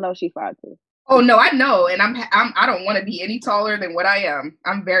 Jasmine don't know she's 5'2". Oh no, I know, and I don't want to be any taller than what I am.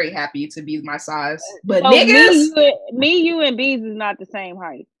 I'm very happy to be my size. But so niggas, me, you, and Bees is not the same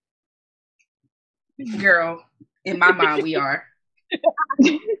height. Girl, in my mind, we are.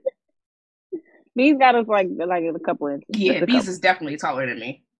 Bees got us like a couple inches. Yeah, Bees is definitely taller than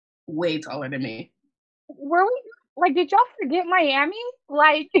me. Way taller than me. Were we like? Did y'all forget Miami?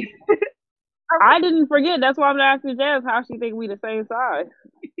 Like, I didn't forget. That's why I'm asking Jazz how she think we the same size.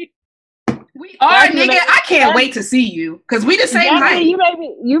 We are, nigga. I can't wait to see you because we the same height. You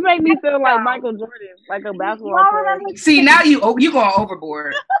make me feel like Michael Jordan, like a basketball player. See, now you going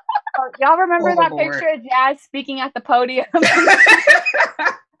overboard. Y'all remember that picture of Jazz speaking at the podium?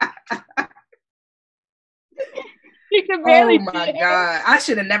 You can barely oh my god! I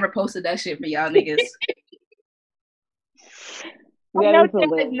should have never posted that shit for y'all niggas. I know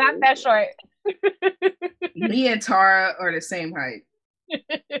Tim is not that short. Me and Tara are the same height.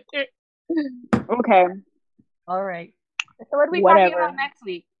 Okay. All right. So what are we talking about next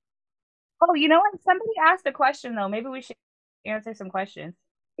week? Oh, you know what? Somebody asked a question though. Maybe we should answer some questions.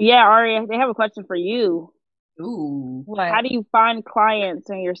 Yeah, Ari, they have a question for you. Ooh. What? How do you find clients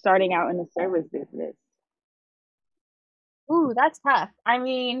when you're starting out in the service business? Ooh, that's tough. I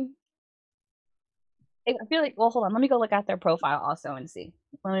mean, I feel like, well, hold on. Let me go look at their profile also and see.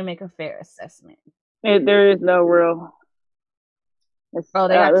 Let me make a fair assessment. There is no real.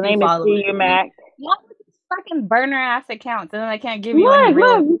 The name is CU Mac. What fucking burner ass accounts, and then I can't give you any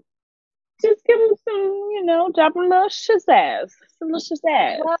real. Look. Just give them some, drop a little shazazz. Some little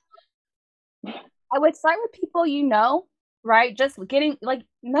shazazz. Well, I would start with people right? Just getting, like,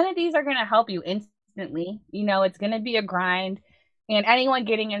 none of these are going to help you instantly. It's going to be a grind. And anyone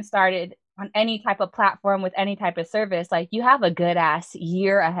getting in started on any type of platform with any type of service, like, you have a good ass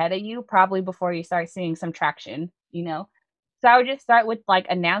year ahead of you, probably before you start seeing some traction, So I would just start with like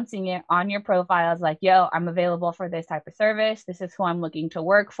announcing it on your profiles, like, yo, I'm available for this type of service. This is who I'm looking to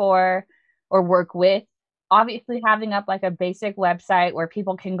work for. or work with. Obviously, having up like a basic website where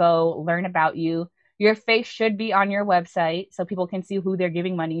people can go learn about you. Your face should be on your website so people can see who they're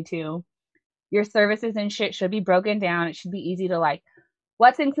giving money to. Your services and shit should be broken down. It should be easy to like,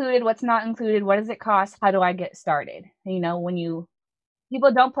 what's included, what's not included, what does it cost, how do I get started? When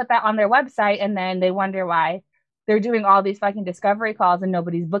people don't put that on their website, and then they wonder why they're doing all these fucking discovery calls and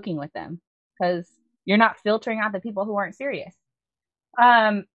nobody's booking with them, because you're not filtering out the people who aren't serious.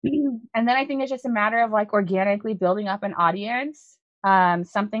 And then I think it's just a matter of like organically building up an audience.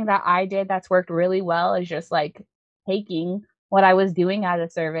 Something that I did that's worked really well is just like taking what I was doing as a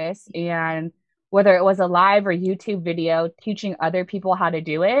service, and whether it was a live or YouTube video, teaching other people how to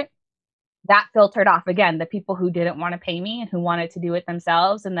do it, that filtered off, again, the people who didn't want to pay me and who wanted to do it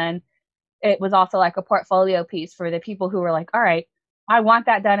themselves. And then it was also like a portfolio piece for the people who were like, all right, I want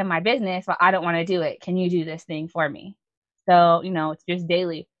that done in my business, but I don't want to do it. Can you do this thing for me? So, it's just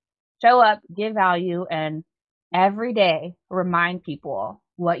daily. Show up, give value, and every day remind people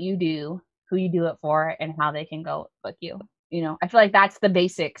what you do, who you do it for, and how they can go book you. I feel like that's the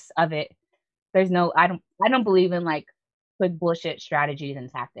basics of it. I don't believe in like quick bullshit strategies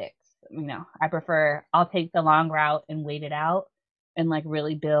and tactics. I'll take the long route and wait it out and like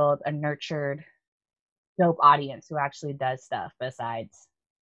really build a nurtured, dope audience who actually does stuff besides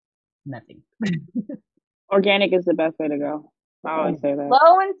nothing. Organic is the best way to go. I always say that.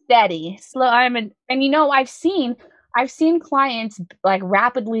 Slow and steady. I've seen clients like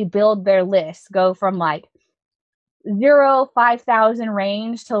rapidly build their lists, go from like 0, 5,000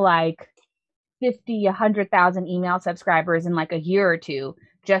 range to like 50, 100,000 email subscribers in like a year or two,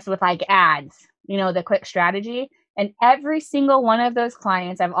 just with like ads, the quick strategy. And every single one of those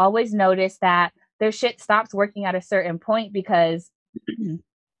clients, I've always noticed that their shit stops working at a certain point because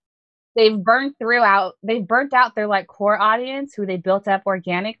they've burnt out their like core audience who they built up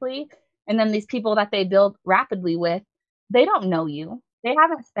organically. And then these people that they build rapidly with, they don't know you. They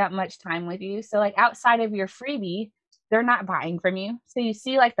haven't spent much time with you. So like outside of your freebie, they're not buying from you. So you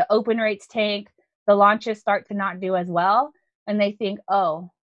see like the open rates tank, the launches start to not do as well. And they think, oh,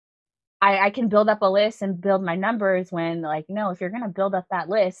 I can build up a list and build my numbers, when like, no, if you're going to build up that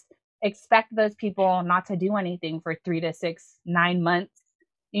list, expect those people not to do anything for 3 to 6, 9 months,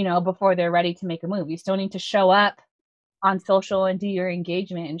 before they're ready to make a move. You still need to show up on social and do your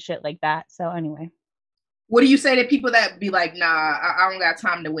engagement and shit like that. So anyway. What do you say to people that be like, nah, I don't got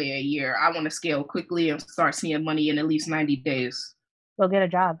time to wait a year. I want to scale quickly and start seeing money in at least 90 days. Go get a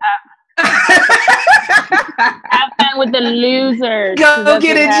job. Have fun with the losers. Go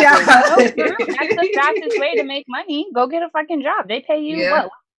get a job. That's the fastest way to make money. Go get a fucking job. They pay you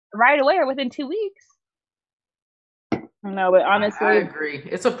right away or within 2 weeks. No, but honestly, I agree.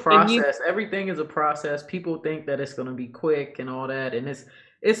 It's a process. Everything is a process. People think that it's going to be quick and all that, and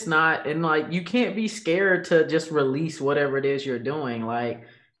it's not. And like, you can't be scared to just release whatever it is you're doing. Like,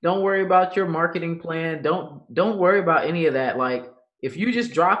 don't worry about your marketing plan. Don't worry about any of that. Like, if you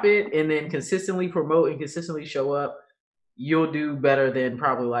just drop it and then consistently promote and consistently show up, you'll do better than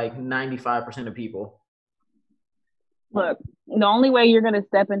probably like 95% of people. Look, the only way you're going to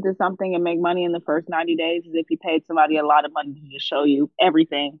step into something and make money in the first 90 days is if you paid somebody a lot of money to just show you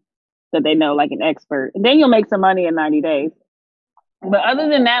everything that they know, like an expert. And then you'll make some money in 90 days. But other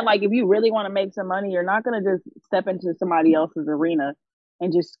than that, like, if you really want to make some money, you're not going to just step into somebody else's arena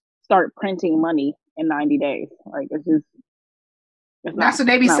and just start printing money in 90 days. Like, that's what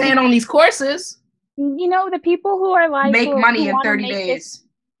they be saying on these courses. The people who are like, make money in 30 days.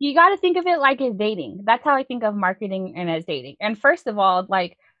 You got to think of it like as dating. That's how I think of marketing and as dating. And first of all,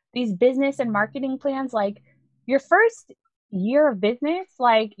 like, these business and marketing plans, like, your first year of business,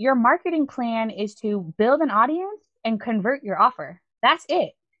 like, your marketing plan is to build an audience and convert your offer. That's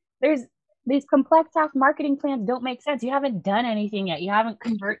it. There's these complex ass marketing plans don't make sense. You haven't done anything yet. You haven't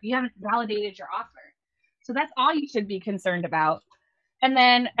validated your offer. So that's all you should be concerned about. And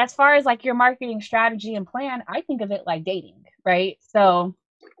then as far as like your marketing strategy and plan, I think of it like dating, right? So,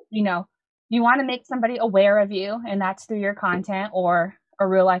 you want to make somebody aware of you, and that's through your content, or a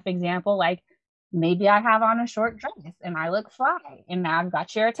real life example. Like, maybe I have on a short dress and I look fly and now I've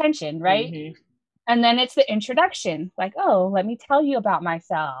got your attention, right? Mm-hmm. And then it's the introduction, like, oh, let me tell you about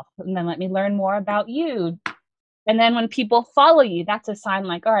myself. And then let me learn more about you. And then when people follow you, that's a sign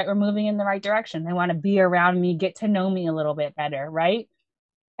like, all right, we're moving in the right direction. They want to be around me, get to know me a little bit better, right?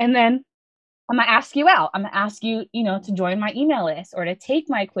 And then I'm going to ask you out. I'm going to ask you, to join my email list, or to take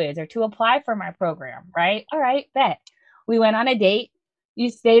my quiz, or to apply for my program, right? All right, bet. We went on a date. You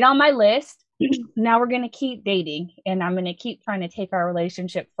stayed on my list. Now we're going to keep dating, and I'm going to keep trying to take our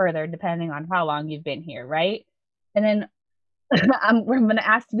relationship further depending on how long you've been here, right? And then we're going to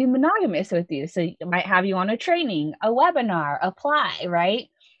ask to be monogamous with you. So I might have you on a training, a webinar, apply, right?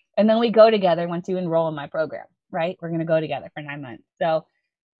 And then we go together once you enroll in my program, right? We're going to go together for 9 months. So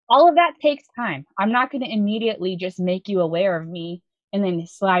all of that takes time. I'm not going to immediately just make you aware of me and then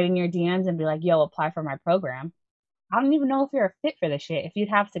slide in your DMs and be like, yo, apply for my program. I don't even know if you're a fit for this shit, if you'd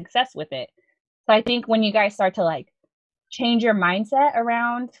have success with it. So I think when you guys start to like change your mindset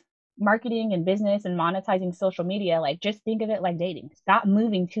around marketing and business and monetizing social media, like just think of it like dating. Stop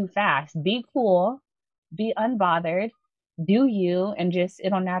moving too fast. Be cool, be unbothered, do you, and just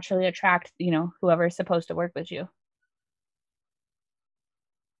it'll naturally attract, whoever is supposed to work with you.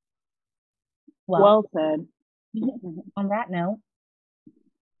 Well said. On that note,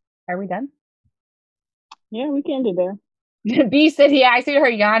 are we done? Yeah, we can do there. B said, yeah, I see her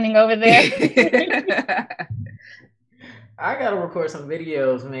yawning over there. I gotta record some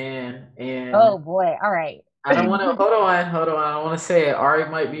videos, man. And oh boy, all right. I don't want to. Hold on. I don't want to say it. Ari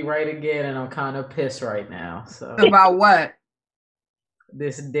might be right again, and I'm kind of pissed right now. So about what?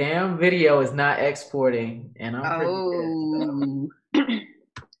 This damn video is not exporting, and I'm pretty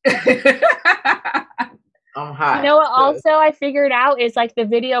pissed. I'm hot. You know what? Also, I figured out is like the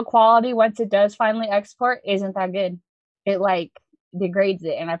video quality once it does finally export isn't that good. It like degrades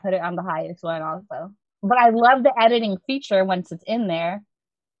it, and I put it on the highest one also. But I love the editing feature once it's in there.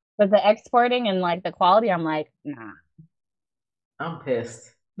 But the exporting and like the quality, I'm like, nah. I'm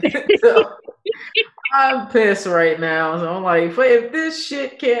pissed. So, I'm pissed right now. So I'm like, if this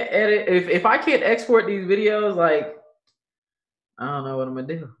shit can't edit, if I can't export these videos, like, I don't know what I'm gonna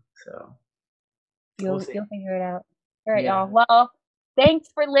do. So you'll figure it out. All right, y'all. Well, thanks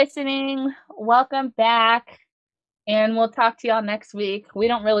for listening. Welcome back. And we'll talk to y'all next week. We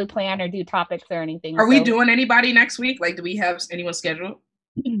don't really plan or do topics or anything. Are we doing anybody next week? Like, do we have anyone scheduled?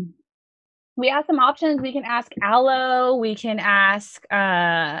 We have some options. We can ask Aloe. We can ask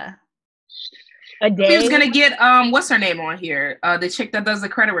a day. Who's gonna get what's her name on here? The chick that does the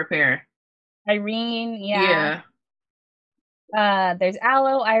credit repair. Irene, yeah. There's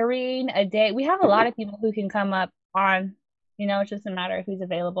Aloe, Irene, a day. We have a lot of people who can come up on, it's just a matter of who's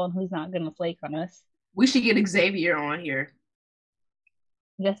available and who's not gonna flake on us. We should get Xavier on here.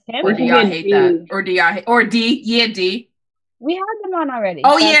 Just him? Or do y'all hate that? Or do y'all or D? Yeah, D. We had them on already.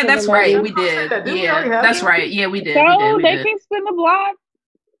 Oh yeah, that's right. We did. Yeah, that's right. Yeah, we did. So they can spin the block.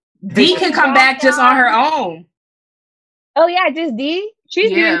 D can come back just on her own. Oh yeah, just D.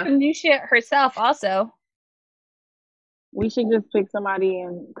 She's doing some new shit herself also. We should just pick somebody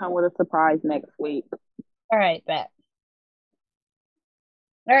and come with a surprise next week. All right, bet.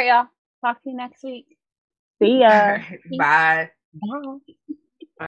 All right, y'all. Talk to you next week. See ya. Bye. Bye.